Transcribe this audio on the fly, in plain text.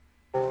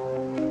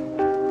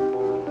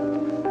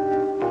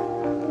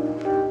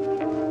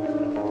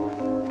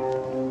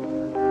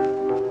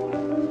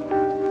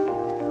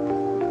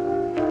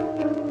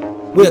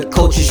We're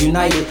Cultures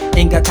United,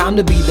 ain't got time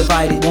to be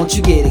divided. Won't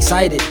you get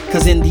excited?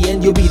 Cause in the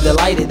end you'll be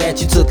delighted that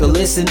you took a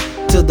listen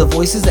to the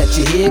voices that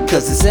you hear.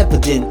 Cause it's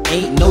evident,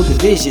 ain't no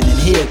division in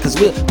here.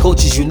 Cause we're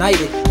Cultures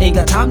United, ain't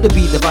got time to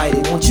be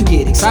divided. Won't you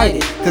get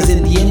excited? Cause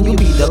in the end you'll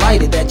be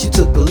delighted that you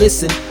took a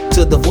listen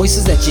to the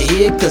voices that you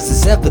hear. Cause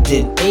it's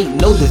evident, ain't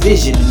no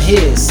division in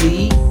here,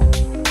 see?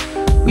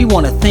 We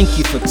want to thank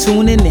you for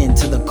tuning in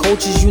to the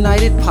Cultures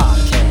United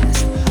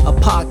podcast, a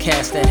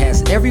podcast that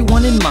has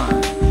everyone in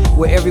mind,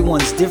 where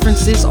everyone's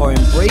differences are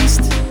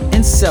embraced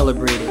and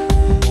celebrated,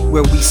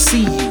 where we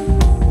see you,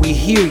 we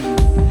hear you,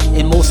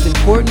 and most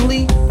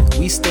importantly,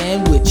 we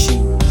stand with you.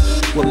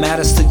 What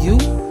matters to you,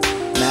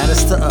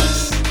 matters to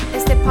us.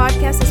 Este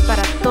podcast es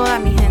para toda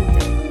mi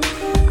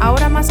gente.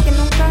 Ahora más que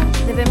nunca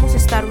debemos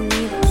estar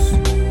unidos,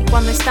 y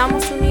cuando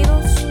estamos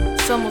unidos,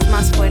 somos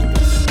más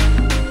fuertes.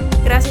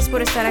 Gracias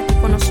por estar aquí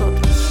con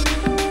nosotros.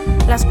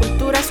 Las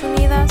culturas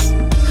unidas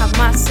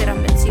jamás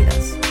serán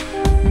vencidas.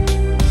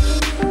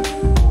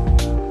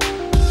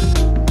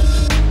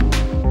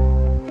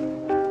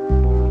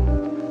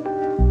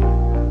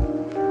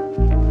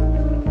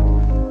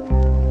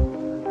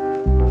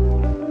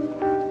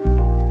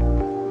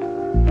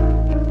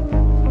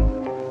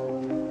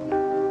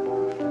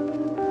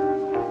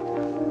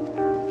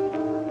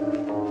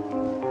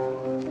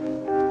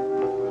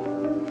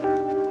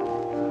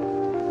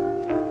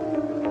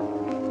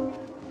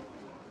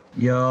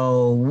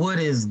 Yo, what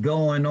is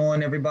going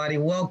on, everybody?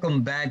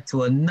 Welcome back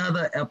to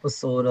another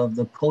episode of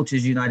the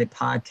Cultures United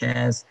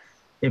podcast.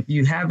 If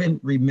you haven't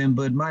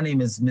remembered, my name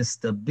is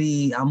Mr.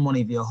 B. I'm one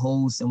of your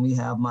hosts, and we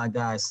have my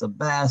guy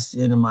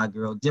Sebastian and my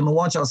girl Jimmy.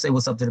 Why don't y'all say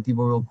what's up to the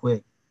people real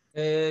quick?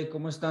 Hey,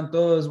 ¿cómo están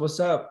todos?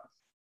 What's up?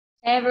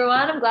 Hey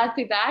everyone, I'm glad to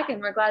be back,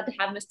 and we're glad to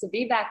have Mr.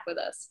 B back with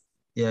us.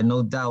 Yeah,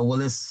 no doubt.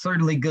 Well, it's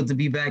certainly good to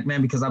be back,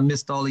 man, because I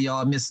missed all of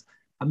y'all.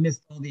 I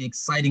missed all the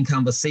exciting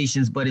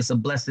conversations, but it's a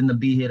blessing to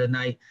be here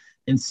tonight.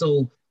 And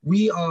so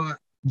we are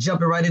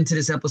jumping right into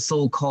this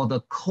episode called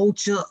The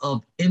Culture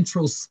of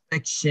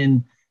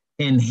Introspection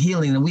and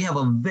Healing. And we have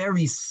a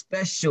very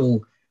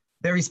special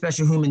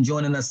human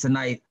joining us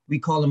tonight. We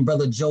call him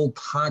Brother Joe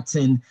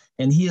Cotton,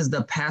 and he is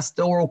the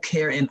Pastoral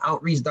Care and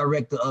Outreach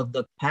Director of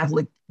the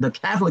Catholic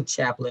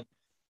Chaplain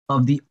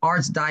of the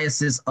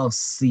Archdiocese of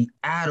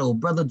Seattle.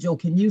 Brother Joe,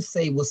 can you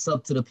say what's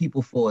up to the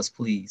people for us,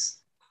 please?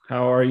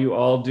 How are you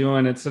all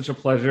doing? It's such a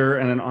pleasure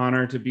and an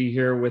honor to be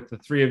here with the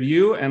three of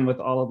you and with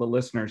all of the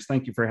listeners.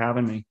 Thank you for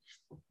having me.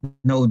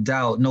 No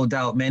doubt,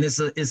 man.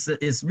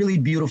 It's really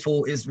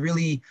beautiful. It's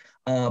really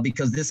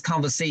because this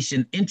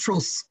conversation,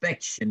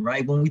 introspection,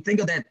 right? When we think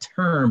of that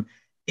term,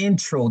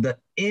 intro, the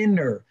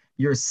inner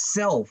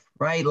yourself,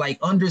 right? Like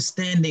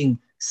understanding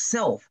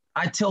self.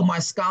 I tell my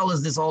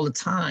scholars this all the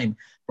time,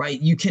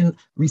 right?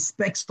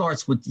 Respect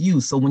starts with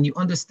you. So when you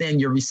understand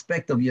your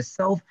respect of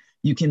yourself,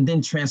 you can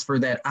then transfer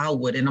that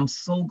outward. And I'm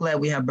so glad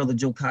we have Brother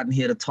Joe Cotton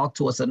here to talk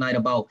to us tonight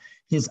about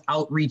his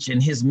outreach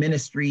and his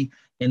ministry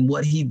and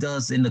what he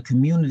does in the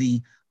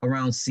community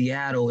around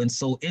Seattle. And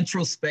so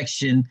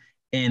introspection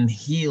and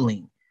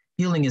healing.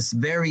 Healing is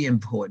very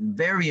important,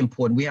 very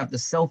important. We have to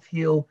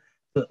self-heal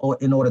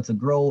in order to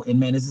grow. And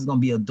man, this is going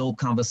to be a dope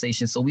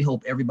conversation. So we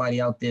hope everybody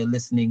out there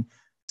listening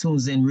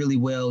tunes in really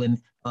well and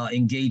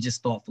engages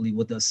thoughtfully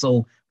with us.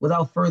 So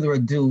without further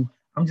ado,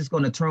 I'm just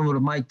going to turn over the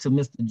mic to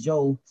Mr.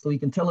 Joe so he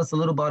can tell us a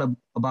little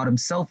about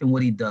himself and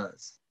what he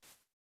does.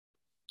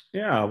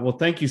 Yeah, well,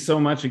 thank you so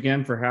much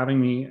again for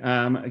having me.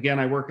 Again,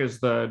 I work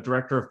as the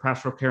Director of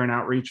Pastoral Care and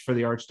Outreach for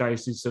the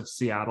Archdiocese of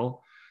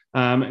Seattle.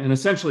 And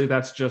essentially,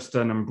 that's just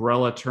an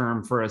umbrella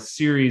term for a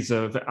series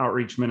of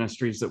outreach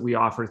ministries that we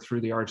offer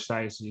through the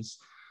Archdiocese.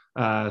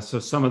 So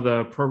some of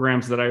the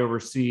programs that I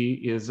oversee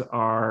is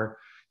our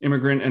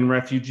immigrant and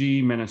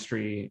refugee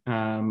ministry,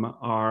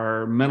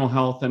 our mental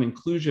health and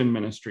inclusion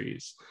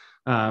ministries.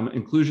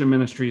 Inclusion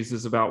ministries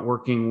is about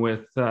working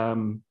with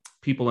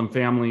people and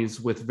families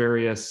with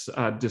various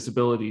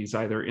disabilities,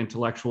 either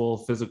intellectual,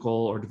 physical,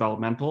 or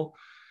developmental.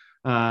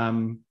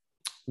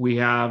 We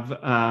have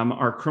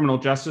our criminal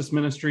justice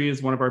ministry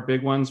is one of our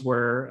big ones,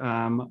 where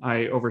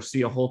I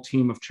oversee a whole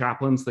team of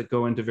chaplains that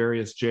go into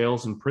various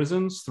jails and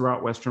prisons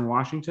throughout Western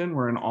Washington.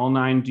 We're in all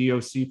 9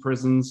 DOC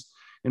prisons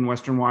in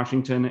Western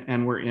Washington,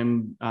 and we're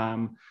in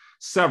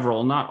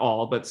several, not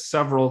all, but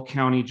several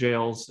county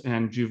jails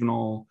and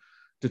juvenile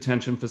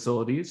detention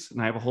facilities.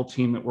 And I have a whole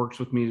team that works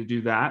with me to do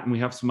that. And we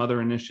have some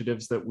other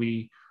initiatives that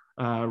we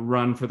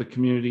run for the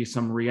community,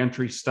 some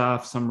reentry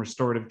stuff, some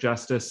restorative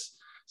justice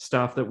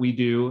stuff that we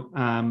do.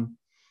 And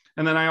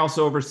then I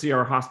also oversee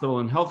our hospital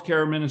and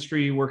healthcare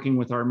ministry, working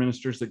with our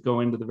ministers that go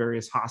into the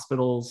various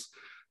hospitals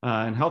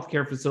and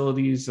healthcare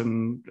facilities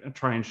and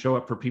try and show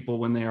up for people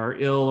when they are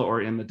ill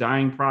or in the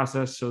dying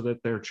process so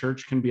that their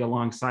church can be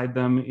alongside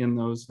them in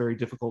those very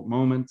difficult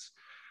moments.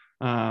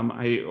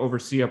 I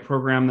oversee a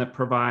program that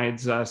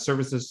provides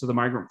services to the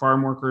migrant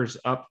farm workers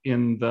up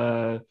in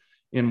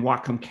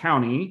Whatcom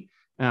County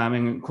and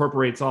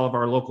incorporates all of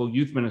our local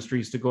youth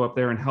ministries to go up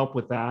there and help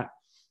with that.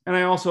 And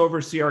I also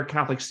oversee our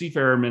Catholic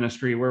Seafarer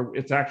ministry, where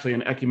it's actually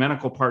an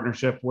ecumenical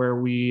partnership where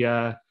we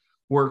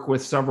work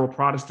with several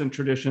Protestant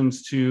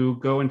traditions to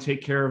go and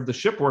take care of the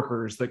ship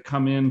workers that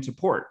come into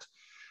port.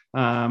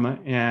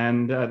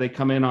 They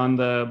come in on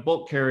the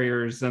bulk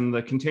carriers and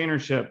the container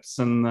ships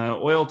and the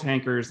oil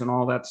tankers and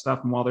all that stuff.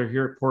 And while they're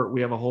here at port,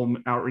 we have a whole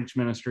outreach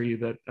ministry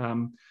that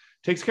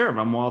takes care of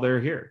them while they're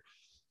here.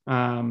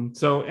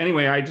 So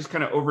anyway, I just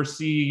kind of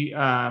oversee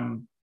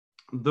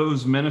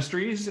those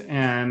ministries.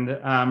 And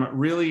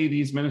really,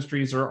 these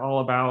ministries are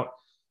all about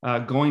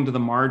going to the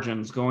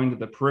margins, going to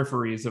the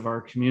peripheries of our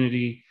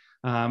community,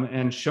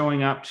 and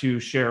showing up to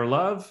share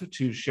love,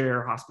 to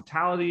share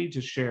hospitality,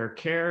 to share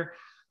care.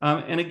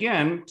 And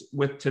again,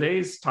 with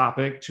today's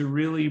topic, to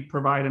really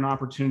provide an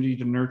opportunity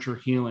to nurture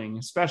healing,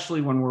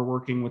 especially when we're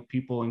working with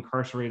people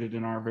incarcerated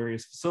in our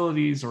various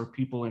facilities or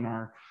people in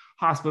our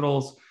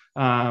hospitals,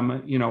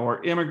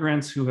 or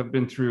immigrants who have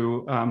been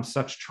through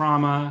such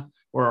trauma,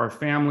 or our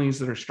families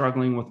that are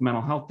struggling with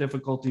mental health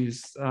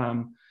difficulties.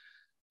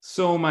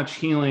 So much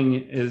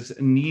healing is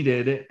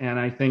needed. And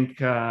I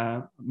think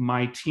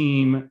my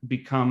team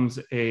becomes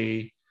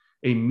a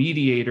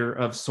mediator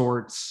of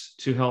sorts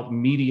to help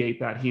mediate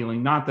that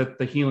healing. Not that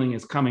the healing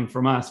is coming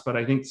from us, but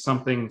I think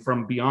something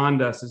from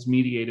beyond us is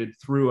mediated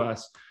through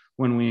us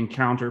when we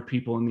encounter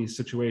people in these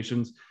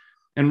situations.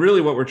 And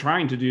really what we're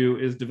trying to do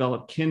is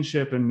develop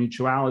kinship and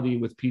mutuality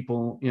with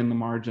people in the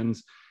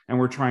margins. And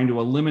we're trying to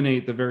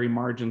eliminate the very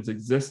margins'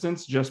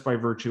 existence just by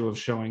virtue of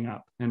showing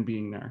up and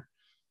being there.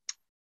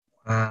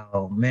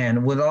 Wow,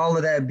 man. With all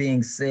of that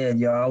being said,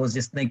 y'all, I was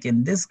just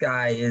thinking this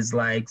guy is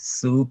like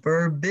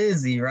super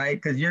busy,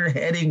 right? Because you're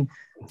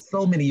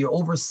you're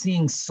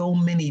overseeing so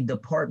many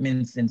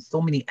departments and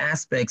so many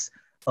aspects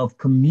of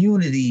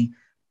community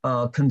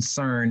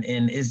concern.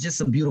 And it's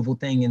just a beautiful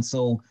thing. And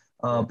so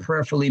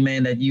prayerfully,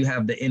 man, that you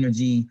have the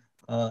energy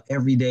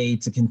every day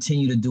to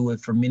continue to do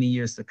it for many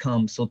years to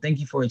come. So thank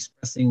you for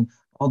expressing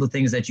all the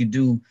things that you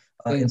do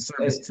in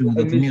service to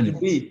the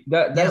community.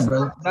 That's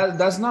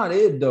not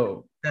it,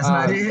 though. That's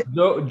not it.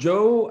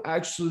 Joe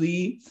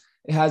actually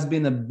has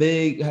taken a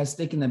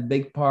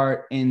big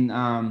part in,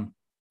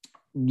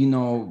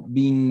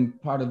 being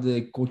part of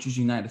the Coaches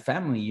United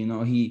family.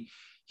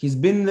 He's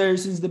been there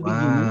since the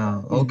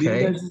beginning. He's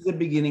been there since the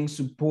beginning,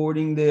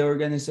 supporting the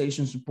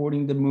organization,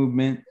 supporting the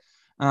movement,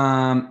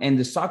 and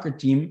the soccer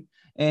team.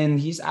 And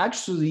he's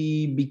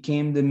actually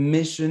became the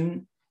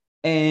mission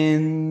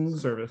and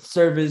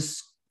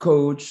service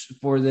coach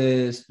for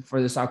the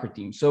soccer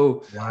team.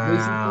 So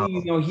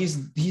basically,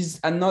 he's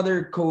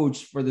another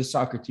coach for the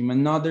soccer team,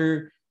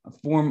 another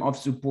form of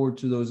support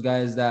to those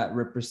guys that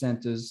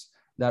represent us,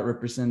 that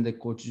represent the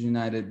Coaches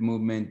United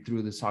movement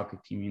through the soccer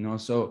team.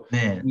 So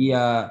man.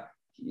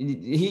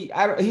 He's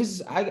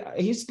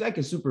like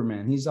a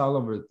Superman. He's all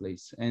over the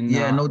place, and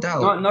no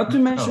doubt. Not to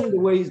mention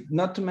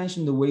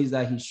the ways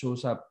that he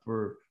shows up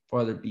for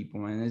other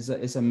people, and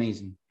it's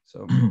amazing.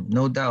 So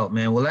no doubt,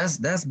 man. Well,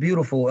 that's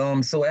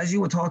beautiful. So as you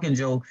were talking,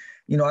 Joe,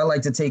 I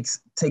like to take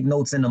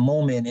notes in a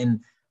moment, and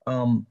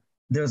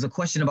there's a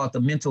question about the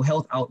mental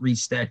health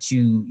outreach that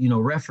you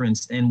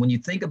referenced, and when you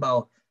think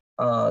about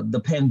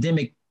the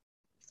pandemic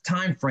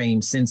time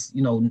frame since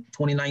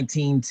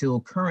 2019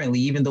 till currently,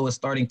 even though it's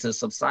starting to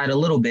subside a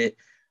little bit,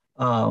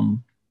 have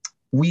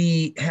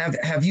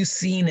you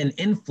seen an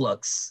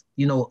influx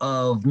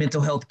of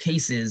mental health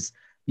cases,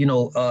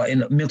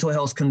 and mental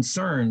health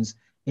concerns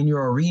in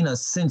your arena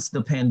since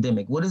the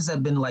pandemic? What has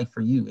that been like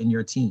for you and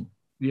your team?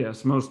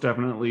 Yes, most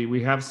definitely.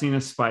 We have seen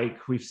a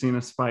spike. We've seen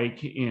a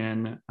spike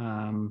in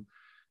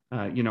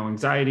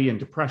anxiety and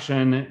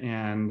depression,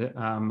 and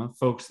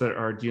folks that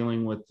are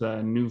dealing with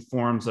new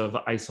forms of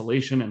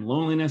isolation and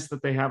loneliness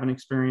that they haven't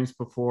experienced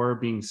before,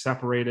 being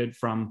separated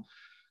from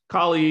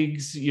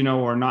colleagues,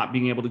 or not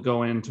being able to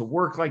go into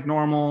work like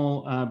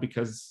normal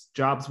because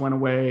jobs went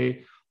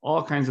away,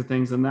 all kinds of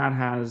things. And that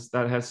has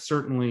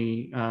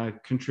certainly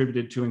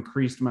contributed to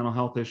increased mental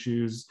health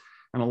issues,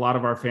 and a lot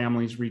of our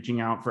families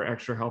reaching out for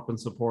extra help and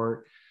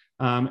support.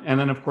 And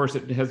then, of course,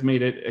 it has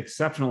made it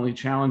exceptionally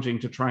challenging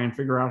to try and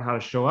figure out how to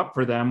show up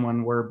for them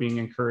when we're being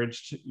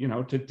encouraged,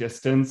 to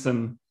distance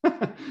and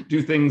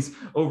do things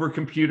over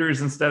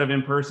computers instead of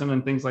in person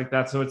and things like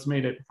that. So it's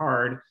made it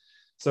hard.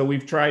 So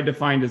we've tried to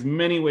find as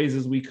many ways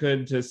as we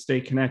could to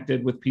stay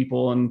connected with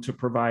people and to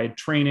provide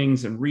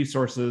trainings and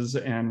resources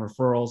and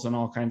referrals and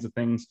all kinds of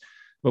things.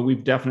 But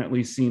we've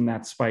definitely seen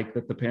that spike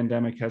that the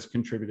pandemic has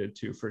contributed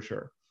to, for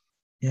sure.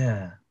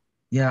 Yeah.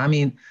 I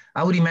mean,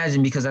 I would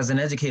imagine, because as an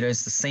educator,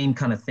 it's the same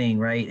kind of thing,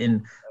 right?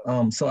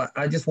 And so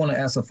I just want to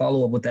ask a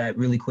follow-up with that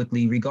really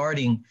quickly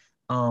regarding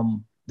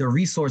the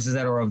resources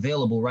that are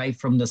available, right,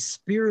 from the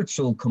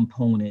spiritual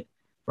component,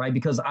 right?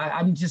 Because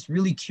I'm just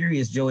really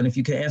curious, Joe, and if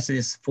you can answer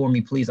this for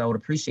me, please, I would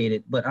appreciate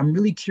it. But I'm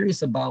really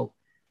curious about,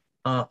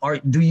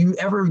 do you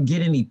ever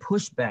get any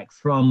pushback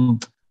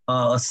from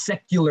a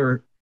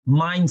secular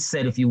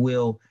mindset, if you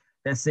will,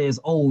 that says,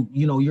 oh,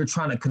 you're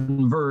trying to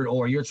convert,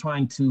 or you're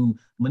trying to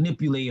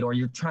manipulate, or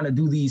you're trying to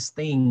do these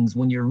things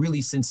when you're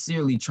really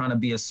sincerely trying to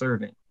be a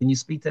servant? Can you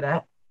speak to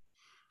that?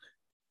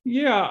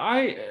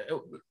 Yeah,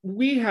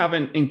 we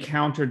haven't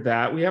encountered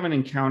that. We haven't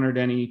encountered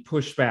any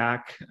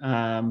pushback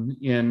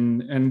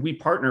and we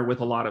partner with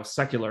a lot of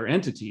secular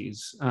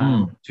entities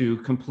to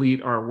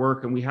complete our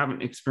work, and we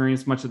haven't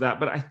experienced much of that.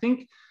 But I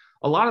think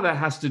a lot of that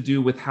has to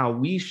do with how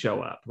we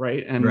show up,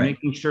 right? And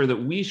making sure that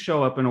we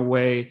show up in a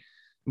way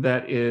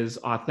that is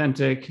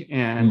authentic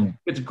and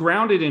it's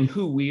grounded in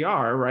who we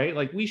are, right?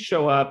 Like we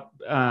show up,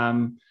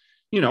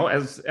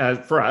 as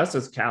for us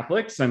as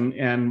Catholics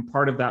and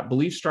part of that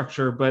belief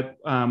structure, but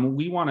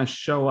we want to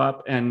show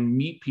up and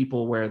meet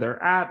people where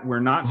they're at.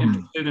 We're not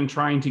interested in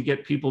trying to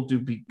get people to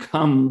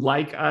become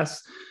like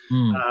us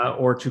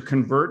or to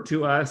convert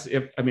to us.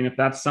 If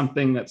that's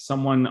something that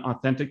someone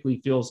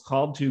authentically feels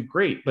called to,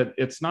 great, but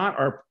that's not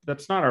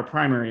our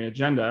primary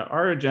agenda.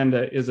 Our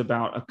agenda is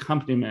about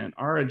accompaniment.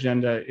 Our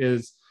agenda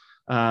is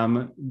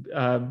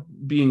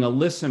being a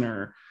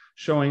listener,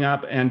 showing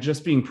up and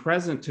just being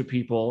present to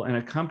people and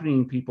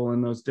accompanying people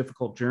in those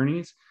difficult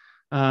journeys.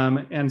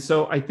 And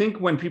so I think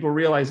when people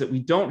realize that we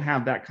don't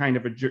have that kind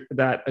of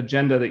that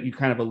agenda that you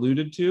kind of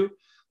alluded to,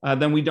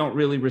 then we don't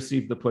really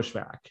receive the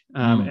pushback.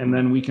 And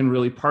then we can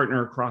really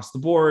partner across the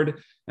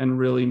board and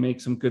really make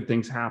some good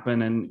things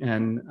happen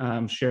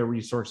and share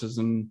resources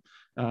and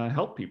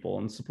help people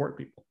and support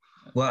people.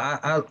 Well,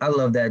 I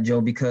love that,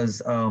 Joe,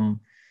 because,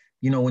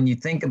 when you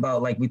think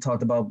about, like we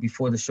talked about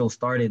before the show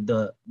started,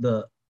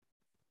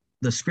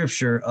 the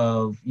scripture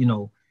of,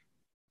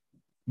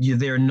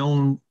 they're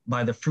known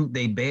by the fruit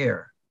they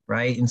bear,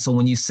 right? And so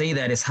when you say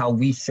that, it's how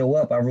we show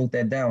up. I wrote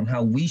that down,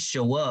 how we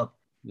show up,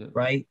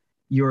 right?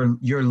 Your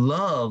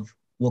love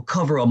will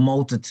cover a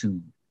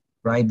multitude,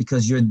 right?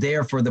 Because you're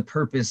there for the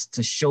purpose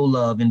to show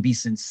love and be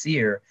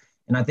sincere.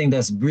 And I think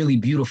that's really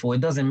beautiful.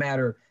 It doesn't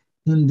matter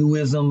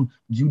Hinduism,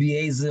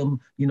 Judaism,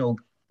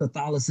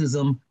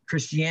 Catholicism,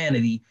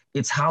 Christianity,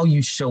 it's how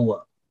you show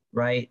up.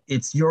 Right?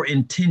 It's your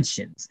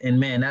intentions. And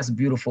man, that's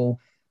beautiful.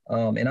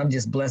 And I'm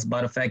just blessed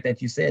by the fact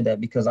that you said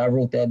that, because I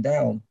wrote that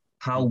down,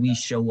 how we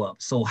show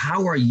up. So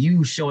how are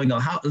you showing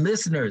up?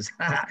 Listeners,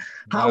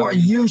 how are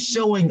you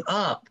showing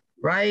up?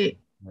 Right?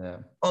 Yeah.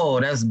 Oh,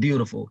 that's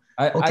beautiful.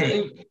 I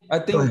think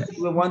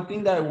the one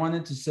thing that I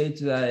wanted to say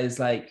to that is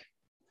like,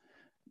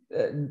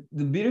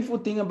 the beautiful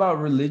thing about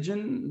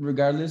religion,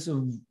 regardless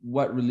of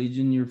what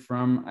religion you're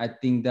from, I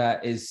think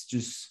that is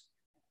just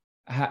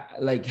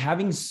like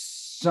having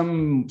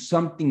something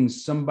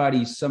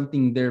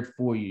there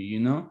for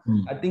you,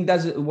 I think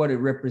that's what it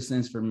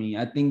represents for me.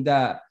 I think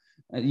that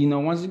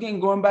once again,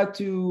 going back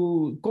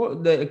to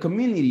the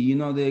community,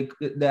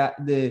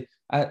 the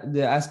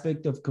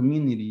aspect of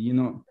community,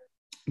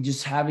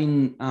 just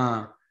having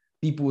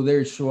people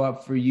there show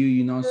up for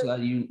you, so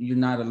that you're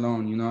not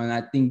alone, and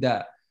I think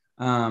that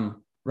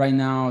right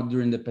now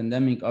during the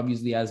pandemic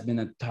obviously has been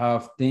a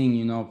tough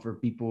thing, for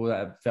people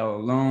that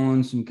felt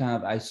alone, some kind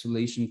of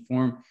isolation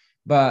form.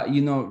 But,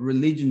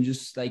 religion,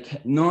 just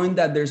like knowing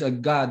that there's a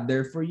God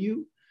there for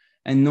you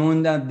and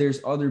knowing that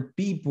there's other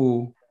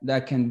people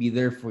that can be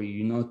there for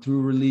you,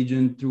 through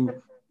religion,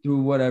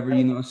 through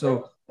whatever,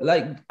 So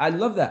like, I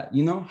love that,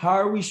 how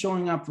are we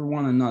showing up for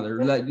one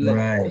another? Like,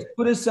 let's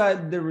put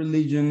aside the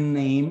religion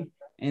name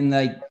and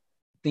like,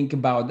 think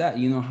about that,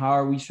 how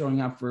are we showing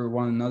up for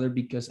one another?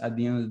 Because at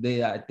the end of the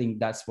day, I think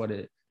that's what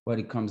it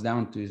comes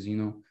down to is,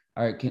 all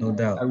right,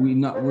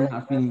 we're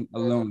not feeling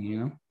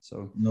alone,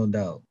 so. No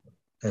doubt.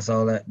 That's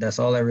all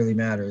that really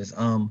matters.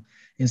 And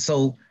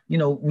so,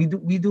 we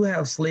do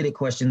have slated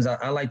questions.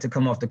 I like to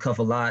come off the cuff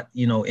a lot,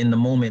 in the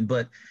moment,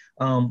 but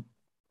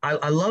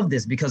I love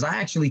this because I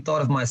actually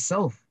thought of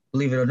myself,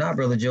 believe it or not,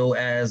 Brother Joe,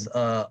 as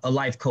a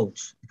life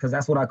coach, because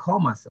that's what I call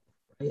myself.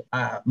 Right?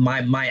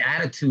 My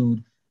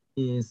attitude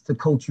is to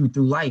coach you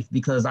through life,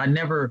 because I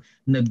never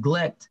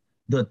neglect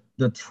the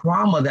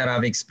trauma that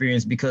I've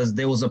experienced, because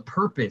there was a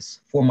purpose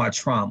for my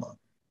trauma,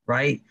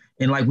 right?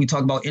 And like we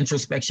talk about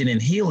introspection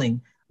and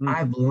healing,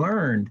 I've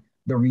learned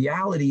the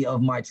reality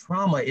of my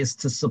trauma is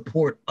to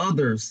support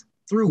others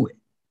through it,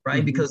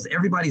 right? Because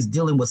everybody's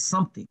dealing with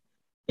something.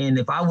 And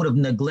if I would have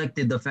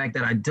neglected the fact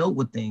that I dealt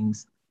with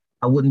things,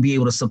 I wouldn't be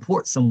able to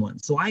support someone.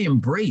 So I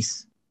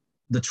embrace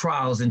the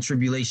trials and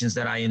tribulations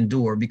that I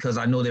endure, because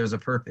I know there's a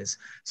purpose.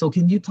 So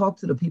can you talk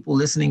to the people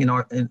listening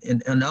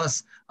and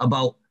us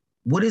about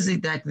what is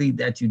exactly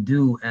that you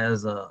do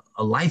as a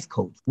life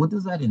coach? What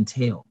does that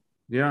entail?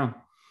 Yeah.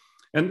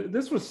 And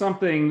this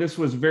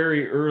was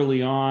very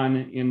early on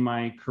in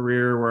my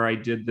career where I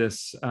did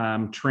this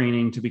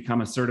training to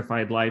become a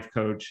certified life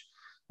coach.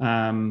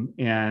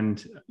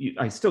 And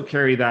I still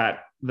carry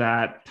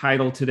that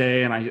title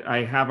today. And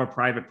I have a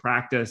private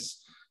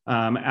practice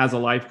as a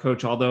life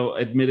coach, although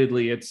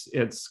admittedly it's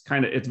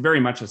very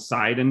much a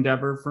side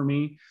endeavor for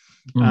me.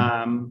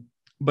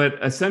 But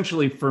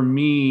essentially for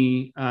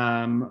me,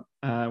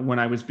 when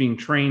I was being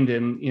trained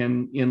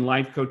in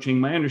life coaching,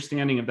 my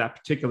understanding of that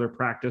particular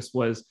practice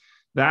was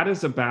that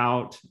is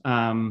about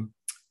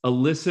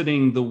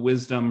eliciting the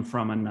wisdom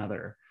from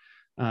another.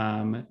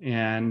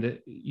 And,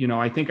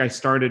 I think I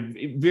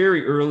started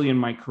very early in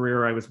my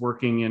career. I was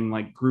working in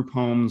like group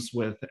homes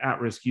with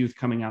at-risk youth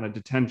coming out of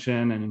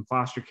detention and in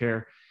foster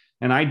care.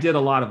 And I did a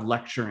lot of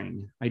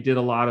lecturing. I did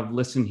a lot of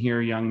listen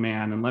here, young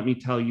man, and let me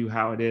tell you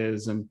how it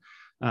is, and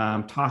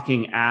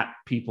talking at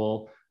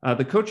people.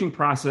 The coaching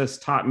process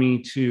taught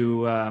me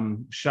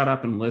to shut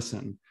up and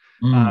listen,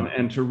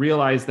 and to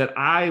realize that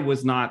I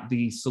was not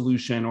the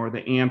solution or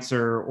the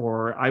answer,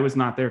 or I was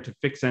not there to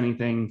fix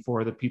anything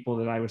for the people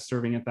that I was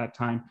serving at that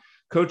time.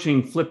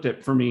 Coaching flipped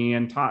it for me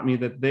and taught me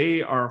that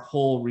they are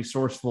whole,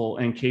 resourceful,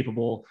 and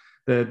capable,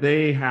 that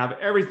they have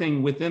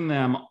everything within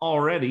them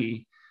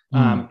already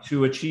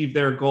to achieve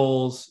their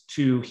goals,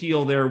 to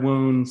heal their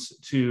wounds,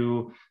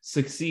 to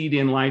succeed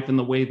in life in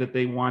the way that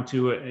they want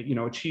to,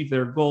 achieve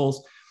their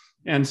goals.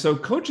 And so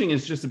coaching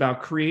is just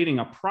about creating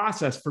a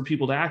process for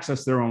people to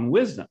access their own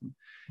wisdom.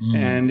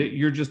 And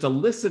you're just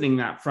eliciting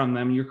that from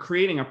them. You're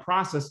creating a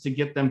process to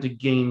get them to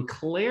gain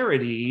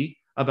clarity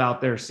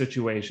about their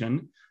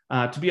situation,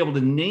 to be able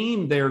to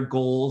name their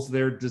goals,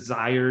 their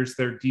desires,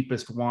 their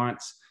deepest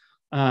wants.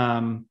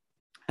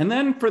 And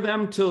then for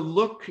them to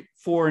look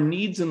for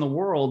needs in the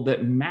world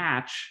that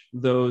match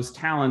those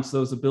talents,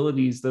 those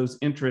abilities, those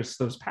interests,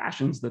 those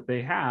passions that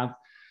they have.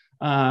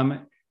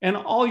 And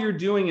all you're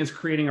doing is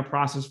creating a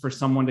process for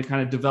someone to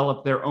kind of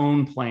develop their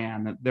own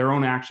plan, their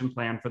own action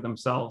plan for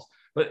themselves.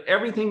 But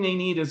everything they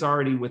need is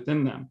already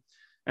within them.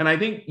 And I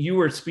think you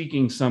were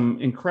speaking some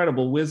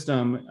incredible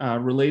wisdom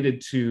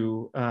related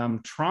to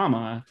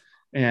trauma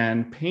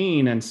and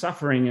pain and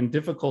suffering and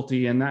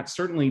difficulty. And that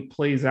certainly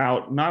plays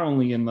out not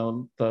only in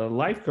the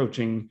life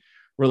coaching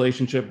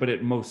relationship, but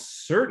it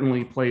most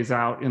certainly plays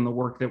out in the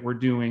work that we're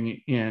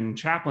doing in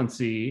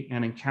chaplaincy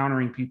and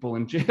encountering people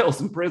in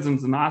jails and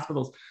prisons and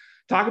hospitals.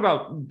 Talk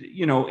about,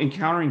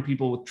 encountering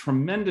people with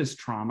tremendous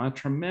trauma,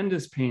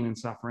 tremendous pain and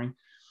suffering.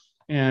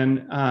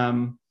 And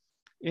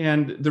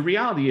the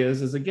reality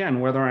is again,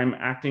 whether I'm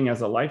acting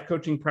as a life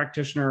coaching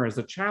practitioner or as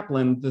a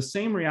chaplain, the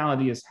same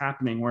reality is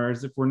happening.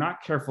 Whereas if we're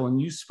not careful, and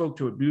you spoke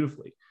to it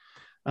beautifully,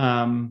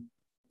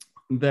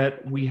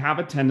 that we have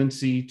a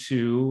tendency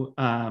to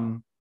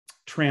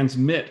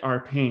transmit our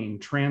pain,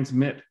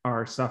 transmit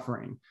our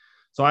suffering.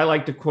 So I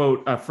like to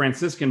quote a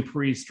Franciscan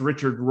priest,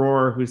 Richard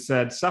Rohr, who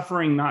said,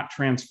 "Suffering not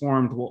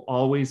transformed will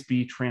always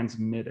be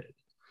transmitted."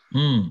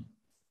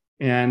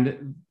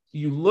 And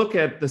you look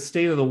at the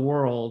state of the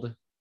world,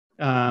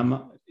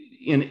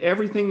 in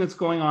everything that's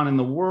going on in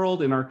the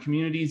world, in our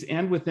communities,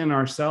 and within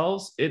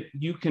ourselves,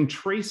 you can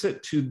trace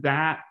it to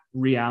that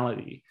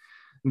reality,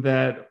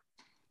 that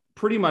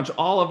pretty much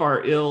all of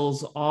our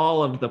ills,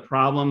 all of the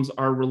problems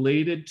are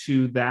related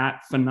to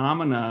that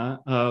phenomena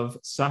of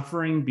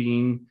suffering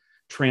being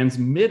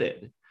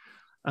transmitted.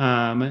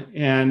 And,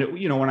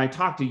 when I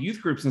talk to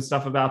youth groups and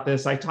stuff about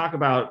this, I talk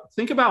about,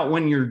 think about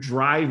when you're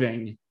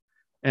driving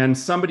and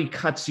somebody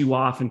cuts you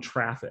off in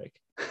traffic.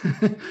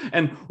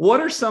 And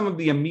what are some of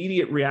the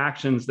immediate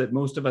reactions that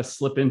most of us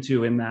slip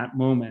into in that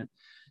moment?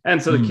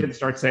 And so the kids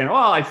start saying, "Oh,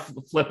 I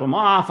flip them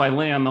off. I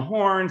lay on the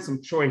horn.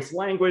 Some choice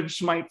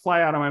language might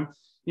fly out of my,"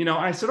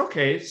 I said,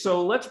 okay,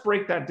 so let's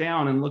break that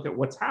down and look at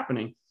what's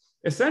happening.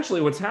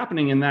 Essentially what's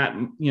happening in that,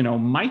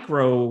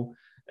 micro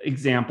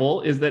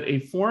example is that a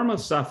form of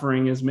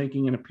suffering is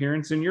making an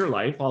appearance in your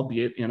life,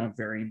 albeit in a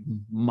very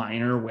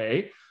minor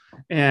way.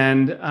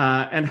 And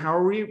how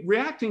are we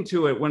reacting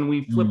to it when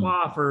we flip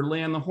off or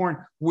lay on the horn?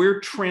 We're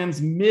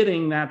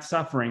transmitting that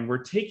suffering.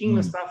 We're taking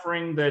the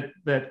suffering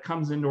that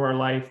comes into our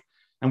life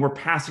and we're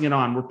passing it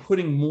on. We're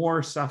putting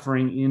more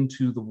suffering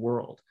into the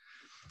world.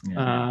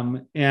 Yeah.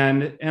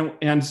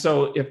 And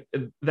so if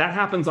that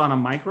happens on a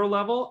micro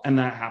level and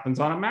that happens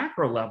on a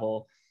macro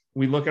level,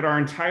 we look at our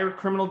entire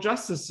criminal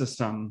justice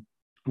system.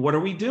 What are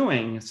we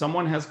doing?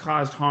 Someone has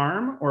caused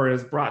harm or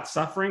has brought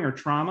suffering or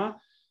trauma.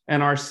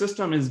 And our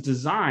system is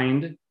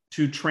designed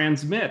to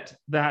transmit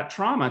that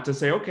trauma, to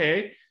say,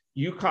 okay,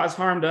 you cause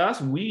harm to us,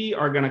 we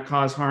are going to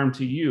cause harm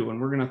to you, and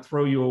we're going to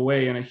throw you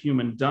away in a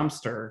human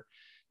dumpster,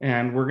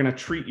 and we're going to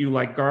treat you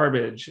like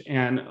garbage.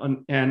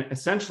 And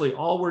essentially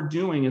all we're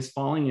doing is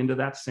falling into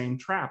that same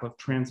trap of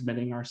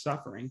transmitting our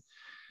suffering.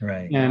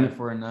 Right. And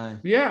for a nine.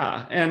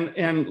 Yeah.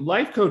 And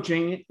life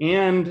coaching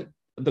and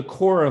the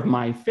core of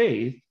my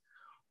faith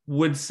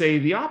would say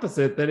the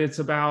opposite, that it's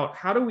about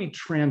how do we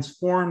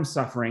transform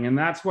suffering? And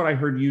that's what I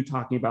heard you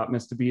talking about,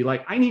 Mr. B.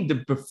 Like, I need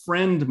to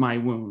befriend my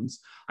wounds.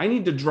 I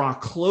need to draw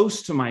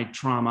close to my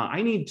trauma.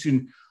 I need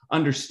to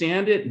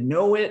understand it,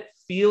 know it,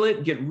 feel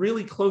it, get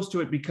really close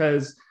to it,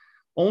 because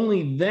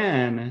only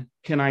then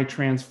can I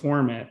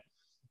transform it.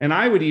 And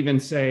I would even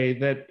say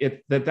that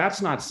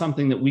that's not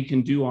something that we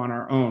can do on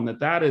our own,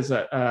 that is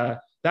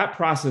that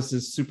process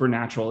is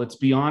supernatural. It's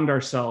beyond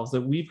ourselves,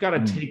 that we've got to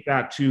take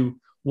that to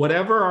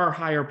whatever our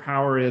higher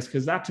power is,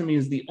 because that to me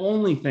is the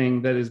only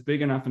thing that is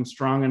big enough and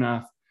strong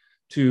enough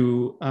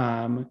to,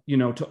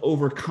 to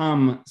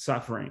overcome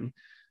suffering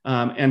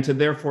and to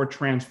therefore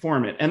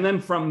transform it. And then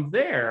from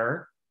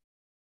there,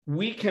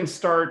 we can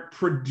start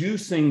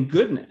producing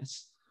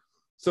goodness.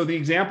 So the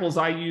examples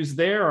I use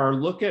there are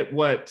look at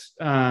what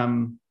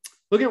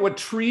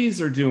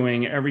trees are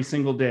doing every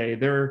single day.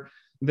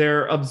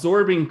 They're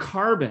absorbing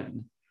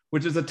carbon,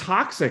 which is a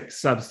toxic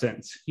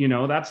substance.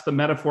 That's the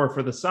metaphor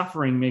for the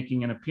suffering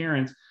making an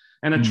appearance.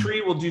 And a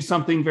tree will do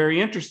something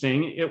very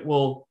interesting. It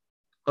will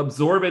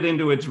absorb it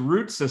into its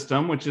root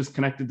system, which is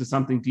connected to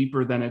something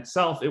deeper than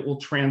itself. It will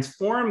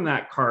transform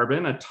that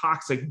carbon, a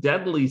toxic,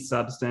 deadly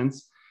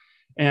substance,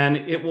 and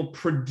it will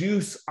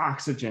produce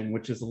oxygen,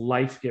 which is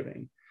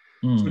life-giving.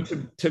 So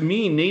to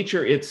me,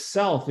 nature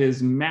itself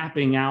is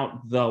mapping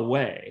out the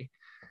way.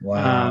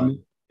 Wow.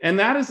 And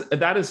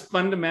that is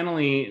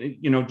fundamentally,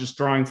 just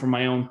drawing from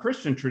my own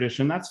Christian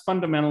tradition, that's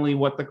fundamentally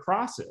what the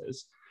cross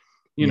is.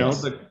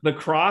 The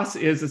cross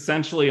is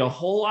essentially a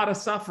whole lot of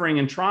suffering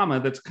and trauma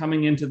that's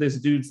coming into this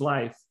dude's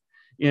life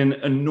in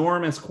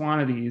enormous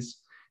quantities.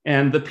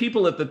 And the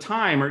people at the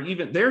time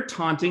they're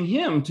taunting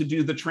him to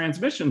do the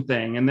transmission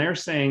thing. And they're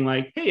saying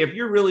like, hey, if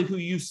you're really who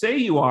you say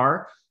you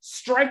are,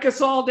 strike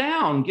us all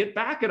down, get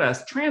back at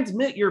us,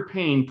 transmit your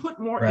pain, put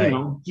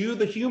more, do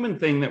the human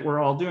thing that we're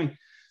all doing.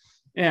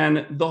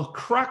 And the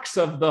crux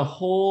of the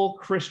whole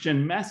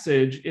Christian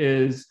message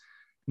is,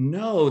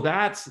 no,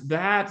 that's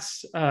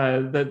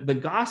the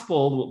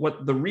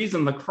gospel. The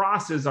reason the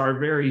cross is our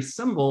very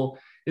symbol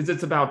is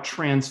it's about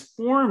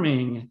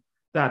transforming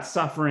that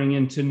suffering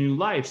into new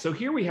life. So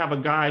here we have a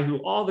guy who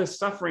all this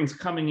suffering's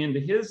coming into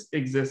his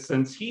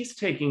existence. He's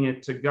taking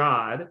it to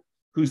God,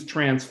 who's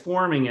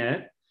transforming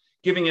it,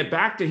 giving it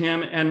back to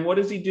him. And what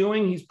is he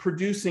doing? He's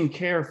producing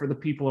care for the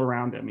people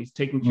around him. He's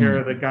taking care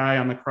of the guy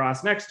on the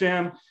cross next to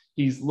him.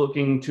 He's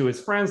looking to his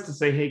friends to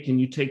say, hey, can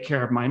you take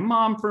care of my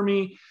mom for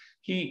me?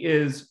 He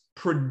is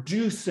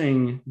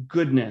producing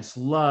goodness,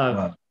 love.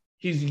 Wow.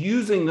 He's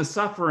using the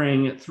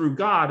suffering through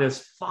God as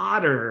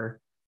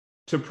fodder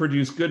to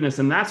produce goodness.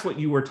 And that's what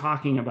you were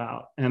talking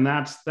about. And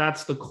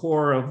that's the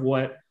core of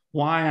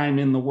why I'm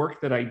in the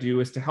work that I do,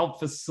 is to help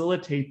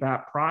facilitate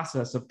that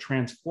process of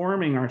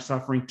transforming our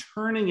suffering,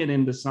 turning it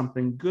into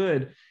something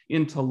good,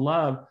 into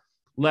love,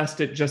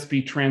 lest it just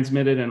be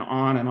transmitted and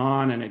on,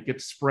 and it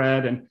gets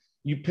spread. And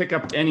you pick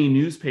up any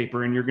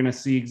newspaper and you're going to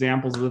see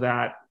examples of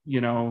that,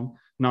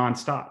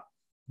 nonstop.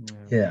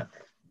 Yeah.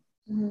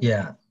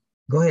 Yeah.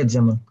 Go ahead,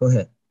 Gemma. Go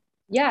ahead.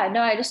 Yeah,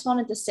 no, I just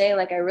wanted to say,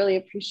 like, I really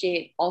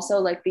appreciate also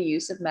like the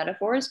use of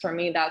metaphors. For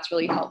me, that's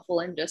really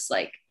helpful in just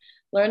like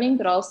learning,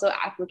 but also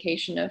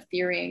application of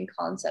theory and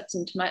concepts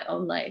into my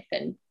own life.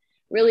 And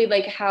really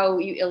like how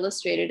you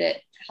illustrated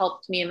it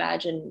helped me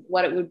imagine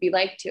what it would be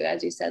like to,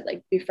 as you said,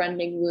 like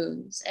befriending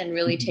wounds and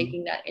really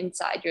taking that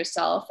inside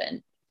yourself.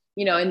 And,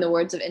 in the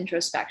words of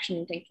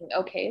introspection, thinking,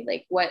 okay,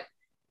 like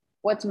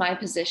what's my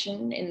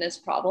position in this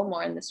problem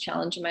or in this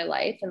challenge in my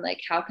life? And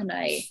like, how can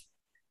I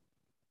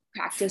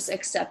practice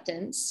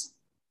acceptance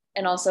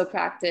and also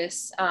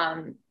practice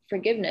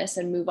forgiveness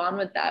and move on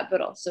with that, but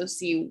also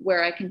see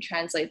where I can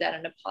translate that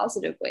in a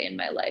positive way in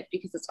my life,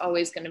 because it's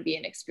always going to be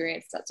an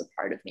experience that's a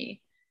part of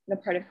me and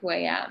a part of who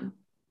I am.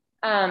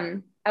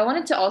 I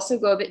wanted to also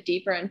go a bit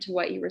deeper into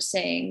what you were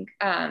saying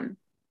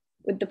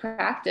with the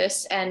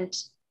practice and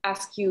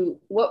ask you,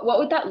 what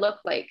would that look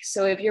like?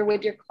 So if you're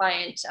with your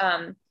client,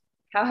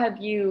 how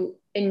have you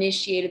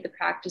initiated the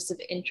practice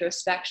of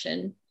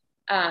introspection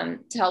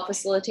to help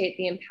facilitate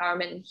the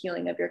empowerment and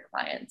healing of your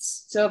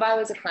clients? So if I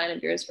was a client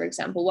of yours, for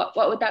example, what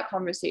would that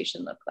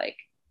conversation look like?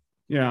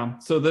 Yeah.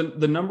 So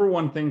the number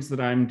one things that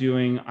I'm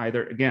doing,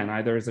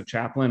 either as a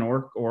chaplain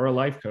or a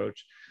life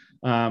coach,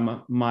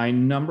 my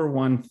number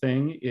one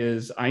thing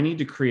is I need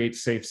to create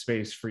safe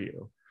space for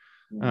you.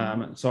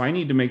 So I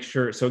need to make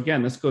sure. So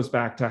again, this goes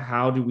back to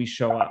how do we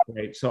show up,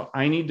 right? So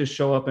I need to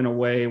show up in a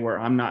way where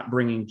I'm not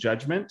bringing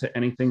judgment to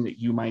anything that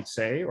you might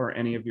say or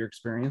any of your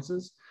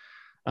experiences.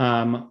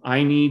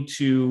 I need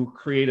to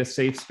create a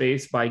safe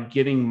space by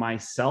getting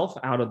myself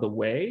out of the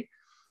way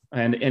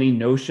and any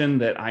notion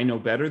that I know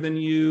better than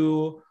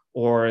you,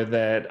 or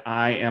that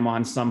I am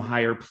on some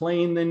higher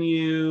plane than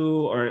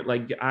you, or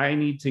like I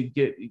need to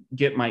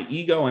get my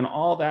ego and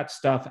all that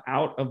stuff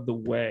out of the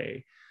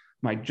way,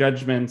 my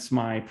judgments,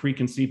 my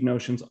preconceived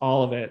notions,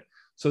 all of it,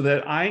 so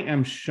that I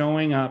am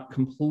showing up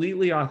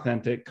completely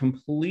authentic,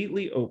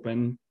 completely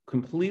open,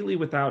 completely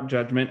without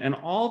judgment. And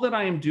all that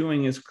I am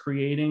doing is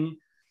creating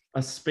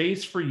a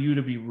space for you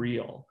to be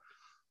real,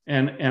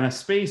 and a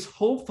space,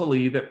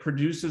 hopefully, that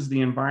produces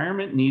the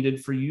environment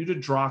needed for you to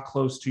draw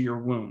close to your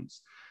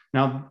wounds.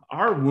 Now,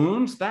 our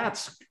wounds,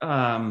 that's,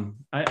 to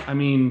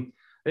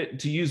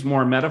use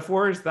more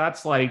metaphors,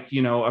 that's like,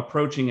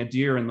 approaching a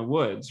deer in the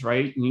woods,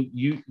 right?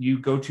 You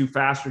go too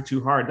fast or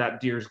too hard,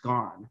 that deer's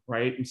gone,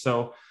 right? And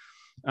so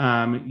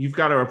you've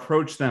got to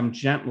approach them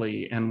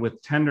gently and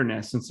with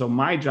tenderness. And so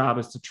my job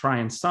is to try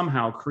and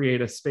somehow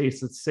create a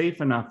space that's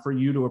safe enough for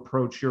you to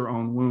approach your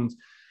own wounds.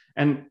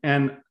 And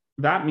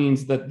that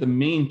means that the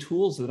main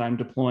tools that I'm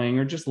deploying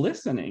are just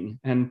listening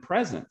and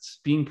presence,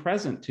 being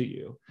present to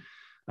you.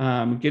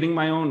 Getting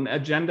my own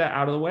agenda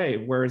out of the way,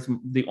 whereas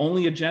the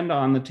only agenda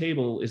on the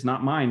table is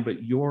not mine,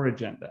 but your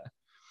agenda.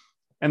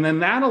 And then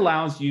that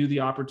allows you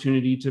the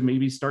opportunity to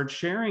maybe start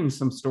sharing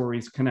some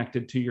stories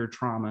connected to your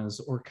traumas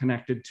or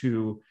connected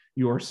to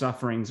your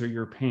sufferings or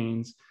your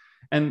pains.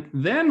 And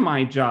then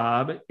my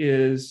job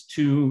is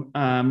to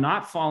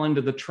not fall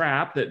into the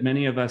trap that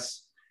many of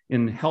us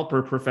in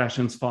helper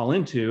professions fall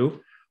into,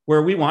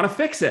 where we want to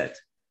fix it.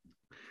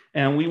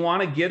 And we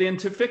want to get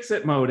into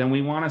fix-it mode, and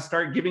we want to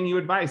start giving you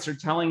advice or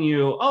telling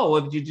you, oh,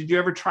 well, did you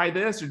ever try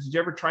this? Or did you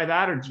ever try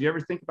that? Or did you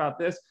ever think about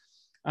this?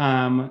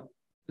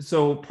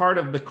 So part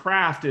of the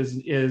craft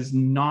is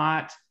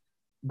not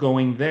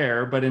going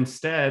there, but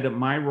instead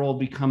my role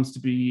becomes to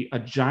be a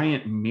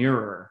giant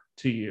mirror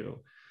to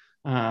you,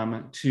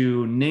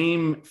 to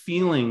name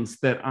feelings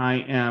that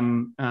I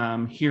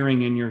am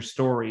hearing in your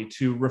story,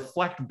 to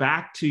reflect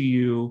back to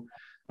you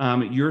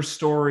your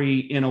story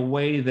in a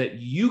way that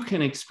you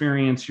can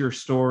experience your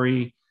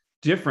story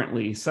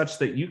differently, such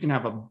that you can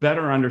have a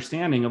better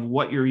understanding of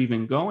what you're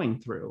even going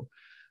through.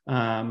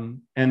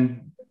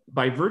 And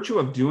by virtue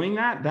of doing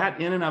that,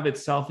 that in and of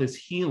itself is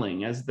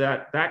healing, as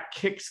that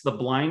kicks the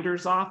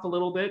blinders off a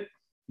little bit.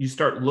 You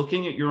start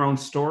looking at your own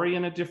story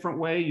in a different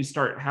way. You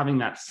start having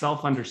that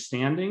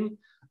self-understanding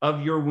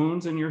of your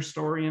wounds and your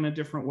story in a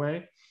different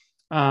way.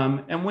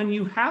 And when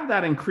you have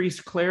that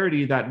increased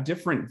clarity, that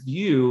different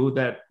view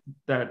that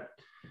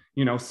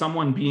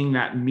someone being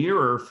that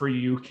mirror for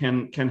you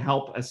can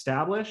help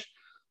establish,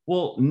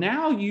 well,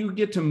 now you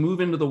get to move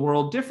into the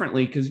world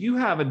differently because you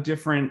have a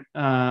different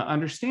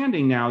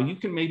understanding now. You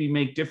can maybe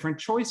make different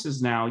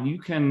choices now. You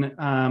can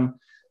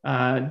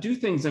do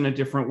things in a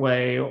different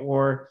way,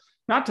 or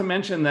not to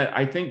mention that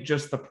I think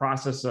just the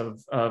process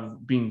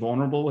of being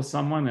vulnerable with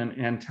someone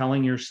and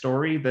telling your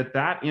story,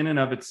 that in and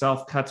of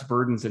itself cuts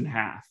burdens in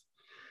half.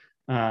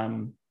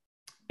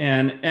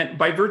 And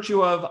by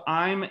virtue of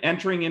I'm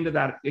entering into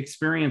that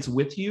experience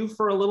with you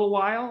for a little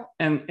while,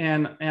 and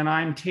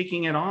I'm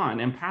taking it on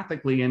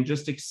empathically and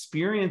just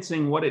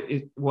experiencing what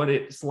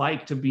it's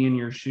like to be in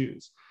your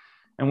shoes.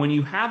 And when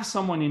you have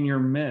someone in your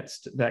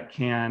midst that's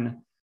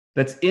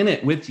in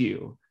it with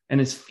you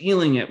and is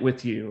feeling it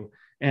with you,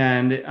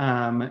 and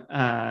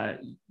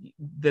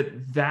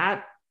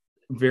that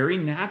very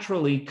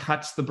naturally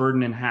cuts the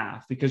burden in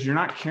half, because you're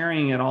not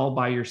carrying it all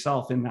by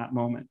yourself in that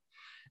moment.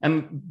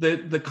 And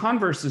the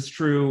converse is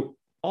true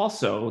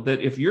also,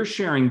 that if you're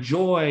sharing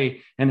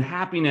joy and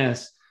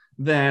happiness,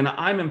 then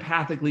I'm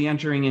empathically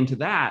entering into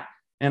that,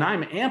 and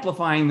I'm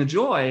amplifying the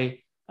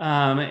joy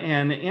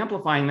and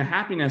amplifying the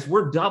happiness.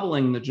 We're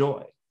doubling the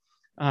joy.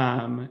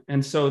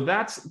 And so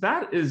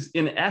that is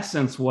in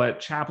essence what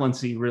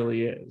chaplaincy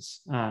really is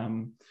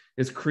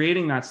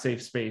creating that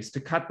safe space to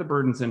cut the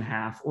burdens in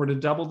half or to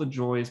double the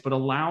joys, but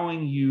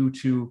allowing you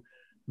to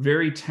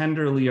very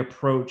tenderly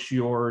approach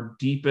your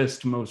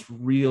deepest, most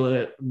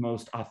real,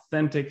 most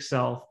authentic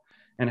self,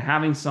 and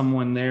having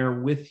someone there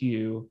with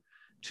you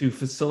to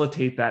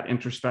facilitate that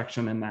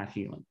introspection and that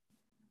healing.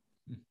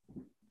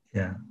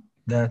 Yeah,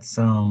 that's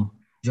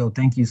Joe,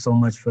 thank you so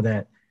much for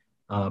that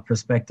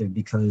perspective,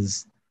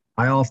 because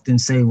I often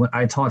say, when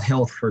I taught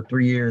health for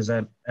 3 years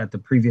at the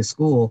previous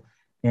school,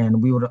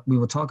 and we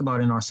would talk about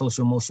in our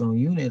social emotional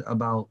unit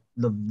about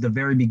the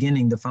very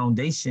beginning, the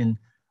foundation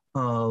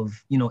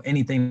of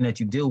anything that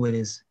you deal with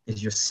is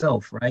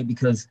yourself, right?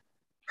 Because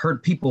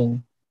hurt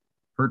people,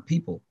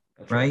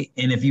 right?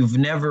 And if you've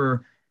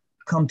never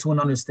come to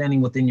an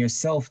understanding within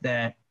yourself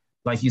that,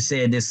 like you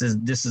said, this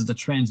is the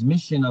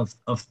transmission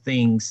of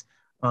things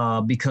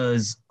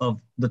because of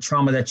the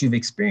trauma that you've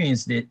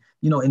experienced, and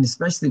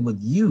especially with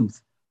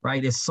youth,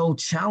 right? It's so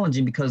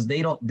challenging because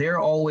they're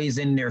always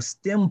in their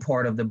stem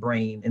part of the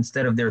brain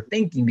instead of their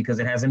thinking, because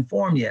it hasn't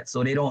formed yet.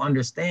 So they don't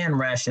understand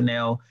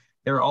rationale.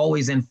 They're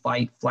always in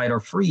fight, flight,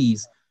 or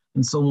freeze.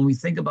 And so when we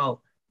think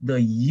about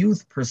the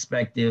youth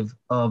perspective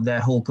of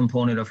that whole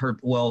component of hurt,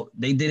 well,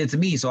 they did it to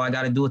me, so I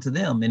got to do it to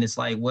them. And it's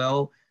like,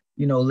 well,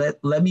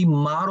 let me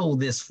model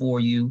this for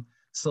you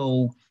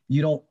so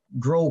you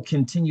don't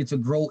continue to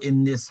grow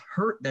in this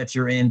hurt that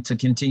you're in to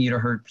continue to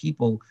hurt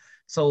people.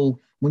 So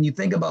when you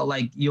think about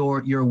like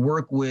your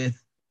work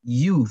with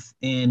youth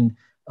and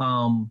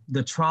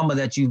the trauma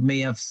that you may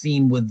have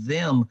seen with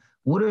them,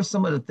 what are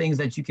some of the things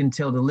that you can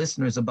tell the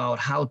listeners about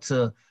how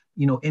to,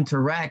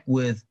 interact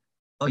with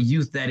a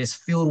youth that is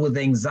filled with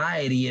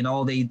anxiety and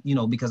all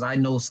because I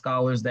know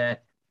scholars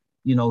that,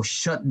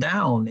 shut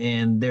down,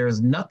 and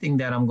there's nothing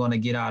that I'm going to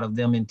get out of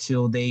them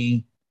until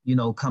they,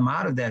 come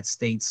out of that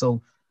state.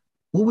 So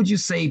what would you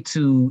say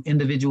to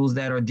individuals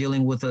that are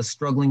dealing with a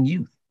struggling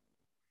youth?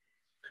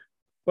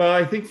 Well,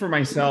 I think for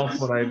myself,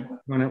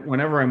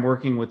 whenever I'm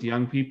working with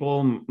young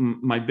people,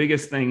 my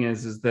biggest thing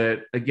is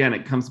that, again,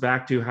 it comes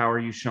back to how are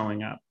you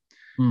showing up?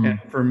 And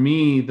for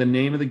me, the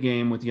name of the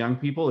game with young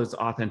people is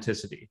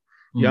authenticity.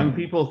 Young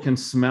people can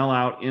smell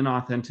out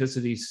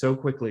inauthenticity so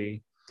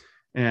quickly.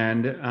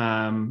 And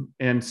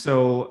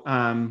so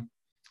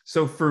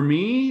for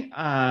me,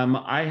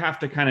 I have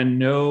to kind of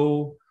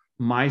know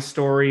my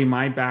story,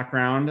 my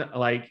background.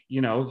 Like,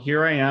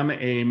 here I am,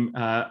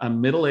 a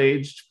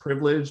middle-aged,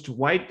 privileged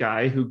white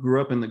guy who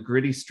grew up in the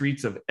gritty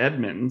streets of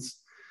Edmonds.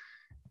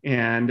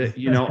 And,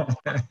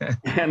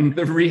 and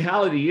the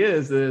reality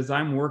is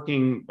I'm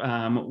working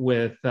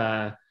with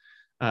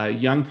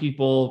young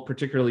people,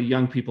 particularly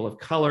young people of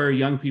color,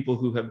 young people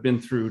who have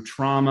been through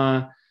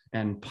trauma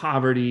and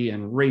poverty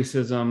and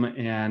racism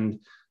and,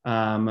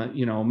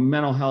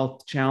 mental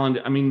health challenge.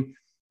 I mean,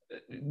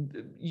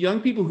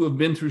 young people who have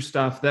been through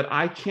stuff that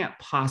I can't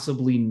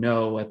possibly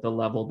know at the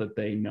level that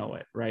they know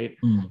it, right?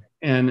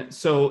 And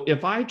so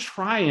if I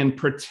try and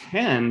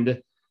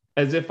pretend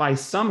as if I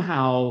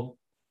somehow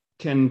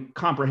can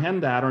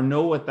comprehend that or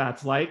know what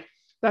that's like,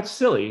 that's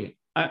silly.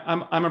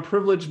 I'm a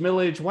privileged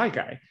middle-aged white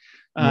guy.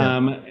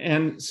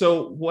 And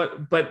so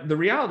but the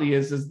reality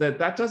is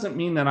that doesn't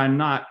mean that I'm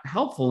not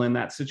helpful in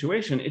that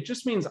situation. It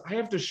just means I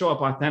have to show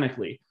up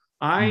authentically.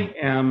 I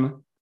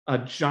am a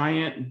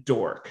giant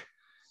dork,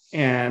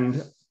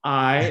 and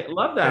I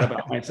love that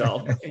about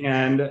myself.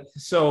 And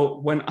so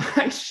when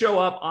I show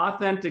up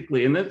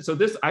authentically,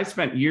 I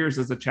spent years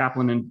as a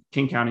chaplain in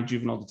King County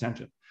Juvenile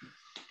Detention.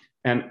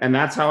 And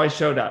that's how I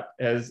showed up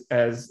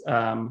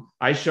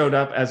I showed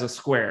up as a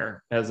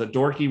square, as a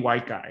dorky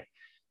white guy.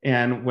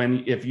 And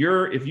if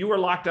you were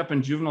locked up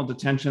in juvenile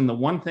detention, the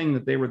one thing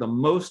that they were the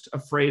most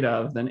afraid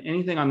of than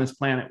anything on this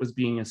planet was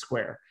being a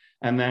square.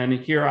 And then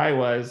here I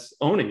was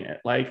owning it,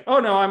 like, oh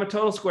no, I'm a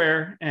total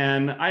square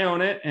and I own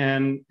it.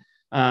 And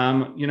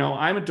I'm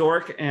a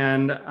dork,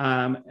 and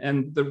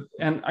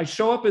I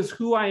show up as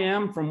who I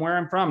am from where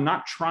I'm from,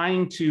 not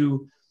trying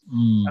to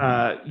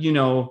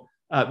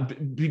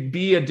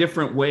be a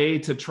different way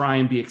to try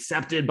and be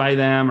accepted by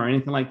them or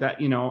anything like that.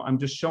 I'm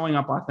just showing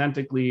up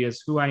authentically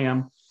as who I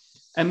am.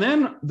 And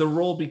then the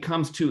role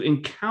becomes to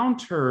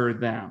encounter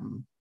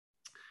them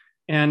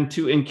and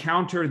to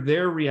encounter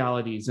their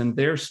realities and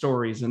their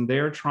stories and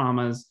their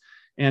traumas,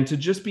 and to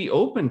just be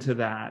open to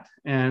that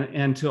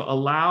and to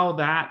allow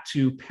that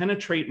to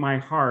penetrate my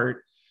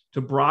heart,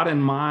 to broaden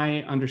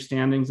my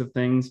understandings of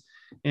things.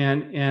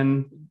 And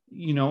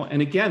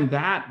again,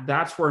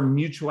 that's where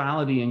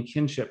mutuality and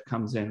kinship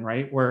comes in,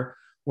 right?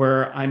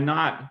 Where I'm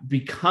not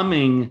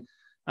becoming,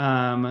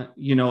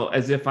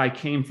 as if I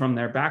came from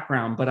their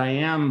background, but I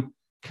am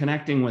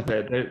connecting with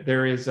it.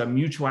 There is a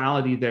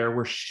mutuality there.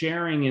 We're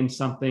sharing in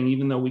something,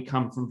 even though we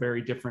come from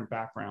very different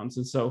backgrounds.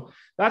 And so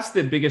that's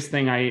the biggest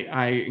thing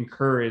I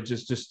encourage,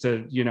 is just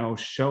to,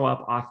 show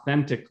up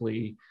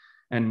authentically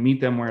and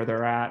meet them where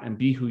they're at and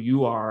be who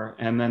you are.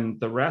 And then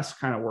the rest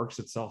kind of works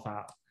itself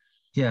out.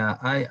 Yeah,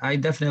 I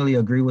definitely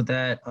agree with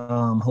that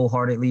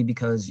wholeheartedly,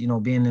 because,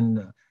 being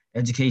in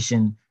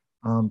education,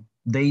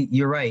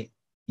 you're right.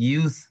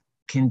 Youth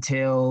can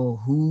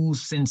tell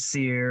who's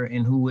sincere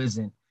and who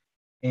isn't.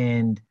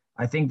 And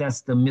I think that's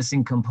the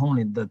missing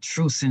component, the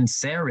true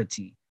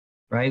sincerity,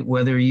 right?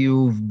 Whether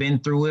you've been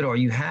through it or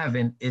you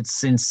haven't, it's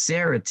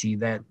sincerity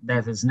that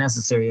is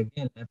necessary.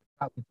 Again, at the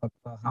top, we talked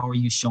about how are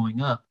you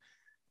showing up?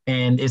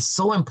 And it's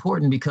so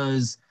important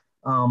because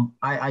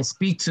I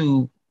speak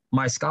to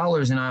my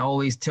scholars and I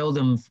always tell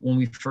them when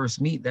we first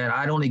meet that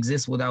I don't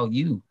exist without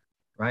you,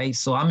 right?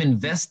 So I'm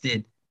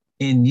invested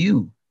in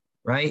you,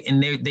 right?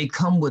 And they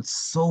come with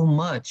so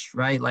much,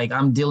 right? Like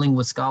I'm dealing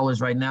with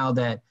scholars right now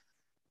that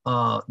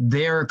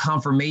their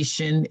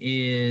confirmation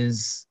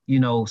is,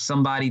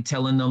 somebody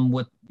telling them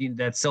what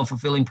that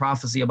self-fulfilling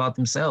prophecy about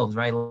themselves,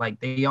 right? Like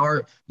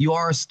you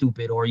are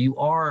stupid, or you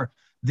are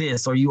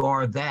this, or you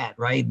are that,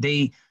 right?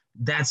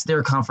 That's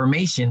their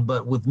confirmation.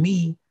 But with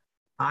me,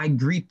 I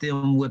greet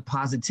them with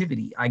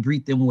positivity. I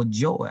greet them with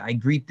joy. I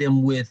greet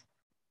them with,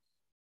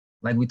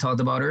 like we talked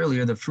about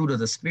earlier, the fruit of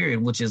the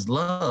spirit, which is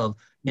love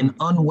and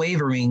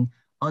unwavering,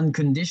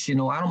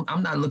 unconditional.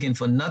 I'm not looking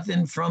for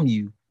nothing from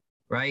you,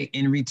 right?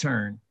 In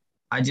return,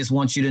 I just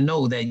want you to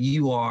know that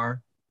you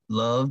are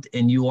loved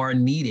and you are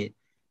needed.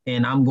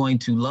 And I'm going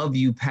to love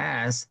you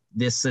past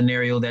this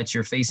scenario that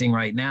you're facing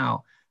right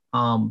now.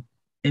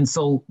 And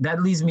so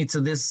that leads me to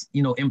this,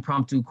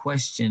 impromptu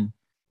question.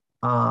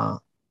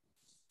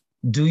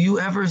 Do you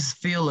ever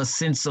feel a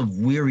sense of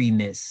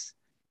weariness,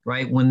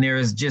 right? When there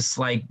is just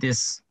like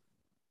this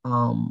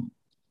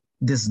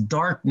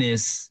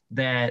darkness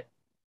that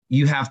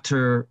you have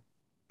to,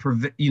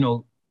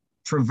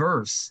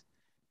 traverse.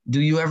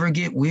 Do you ever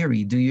get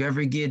weary? Do you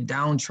ever get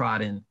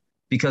downtrodden?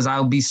 Because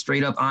I'll be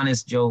straight up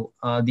honest, Joe.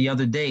 The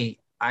other day,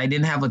 I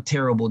didn't have a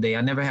terrible day.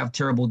 I never have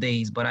terrible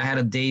days, but I had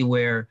a day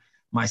where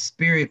my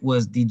spirit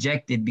was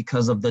dejected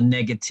because of the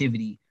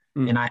negativity.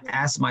 And I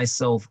asked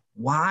myself,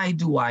 why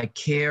do I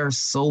care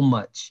so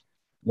much?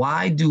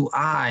 Why do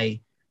I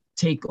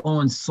take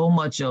on so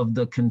much of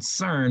the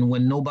concern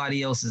when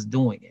nobody else is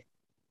doing it?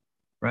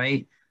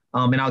 Right?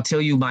 And I'll tell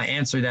you my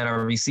answer that I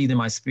received in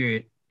my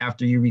spirit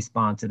after you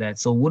respond to that.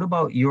 So what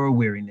about your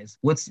weariness?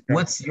 What's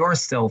your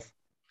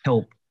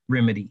self-help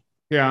remedy?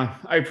 Yeah,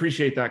 I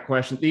appreciate that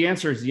question. The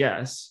answer is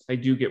yes, I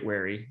do get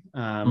weary.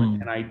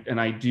 And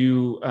I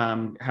do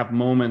have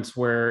moments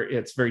where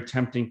it's very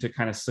tempting to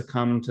kind of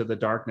succumb to the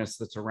darkness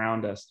that's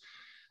around us.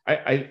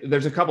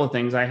 There's a couple of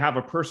things. I have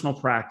a personal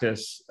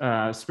practice,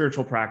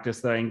 spiritual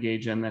practice that I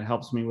engage in that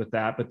helps me with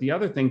that. But the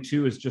other thing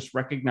too is just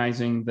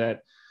recognizing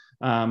that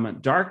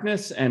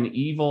darkness and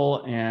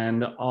evil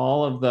and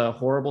all of the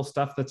horrible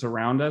stuff that's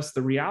around us,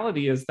 the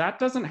reality is that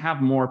doesn't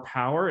have more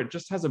power. It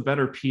just has a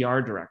better PR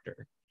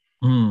director.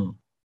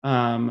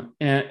 And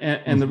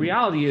the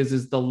reality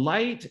is the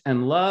light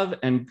and love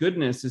and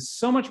goodness is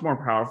so much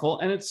more powerful,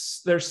 and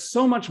there's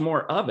so much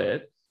more of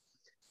it.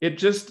 it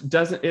just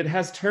doesn't, it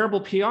has terrible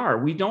PR.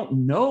 We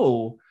don't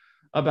know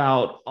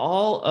about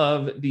all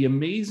of the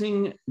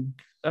amazing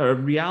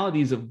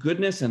realities of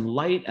goodness and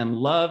light and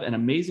love and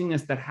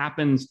amazingness that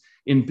happens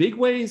in big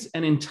ways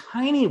and in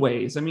tiny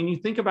ways. I mean, you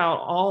think about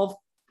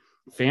all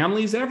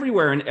families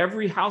everywhere in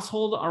every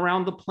household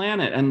around the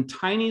planet, and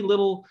tiny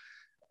little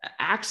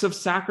acts of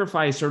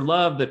sacrifice or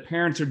love that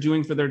parents are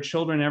doing for their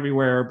children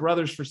everywhere, or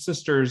brothers for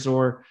sisters,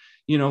 or,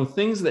 you know,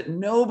 things that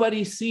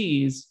nobody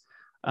sees.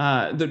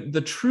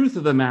 The truth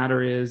of the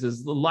matter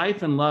is the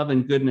life and love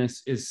and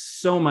goodness is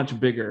so much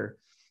bigger,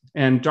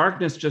 and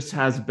darkness just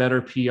has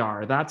better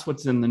PR. That's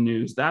what's in the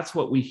news. That's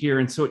what we hear.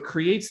 And so it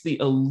creates the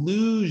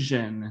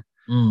illusion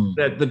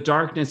that the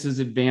darkness is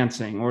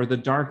advancing or the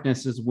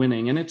darkness is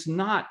winning, and it's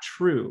not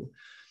true.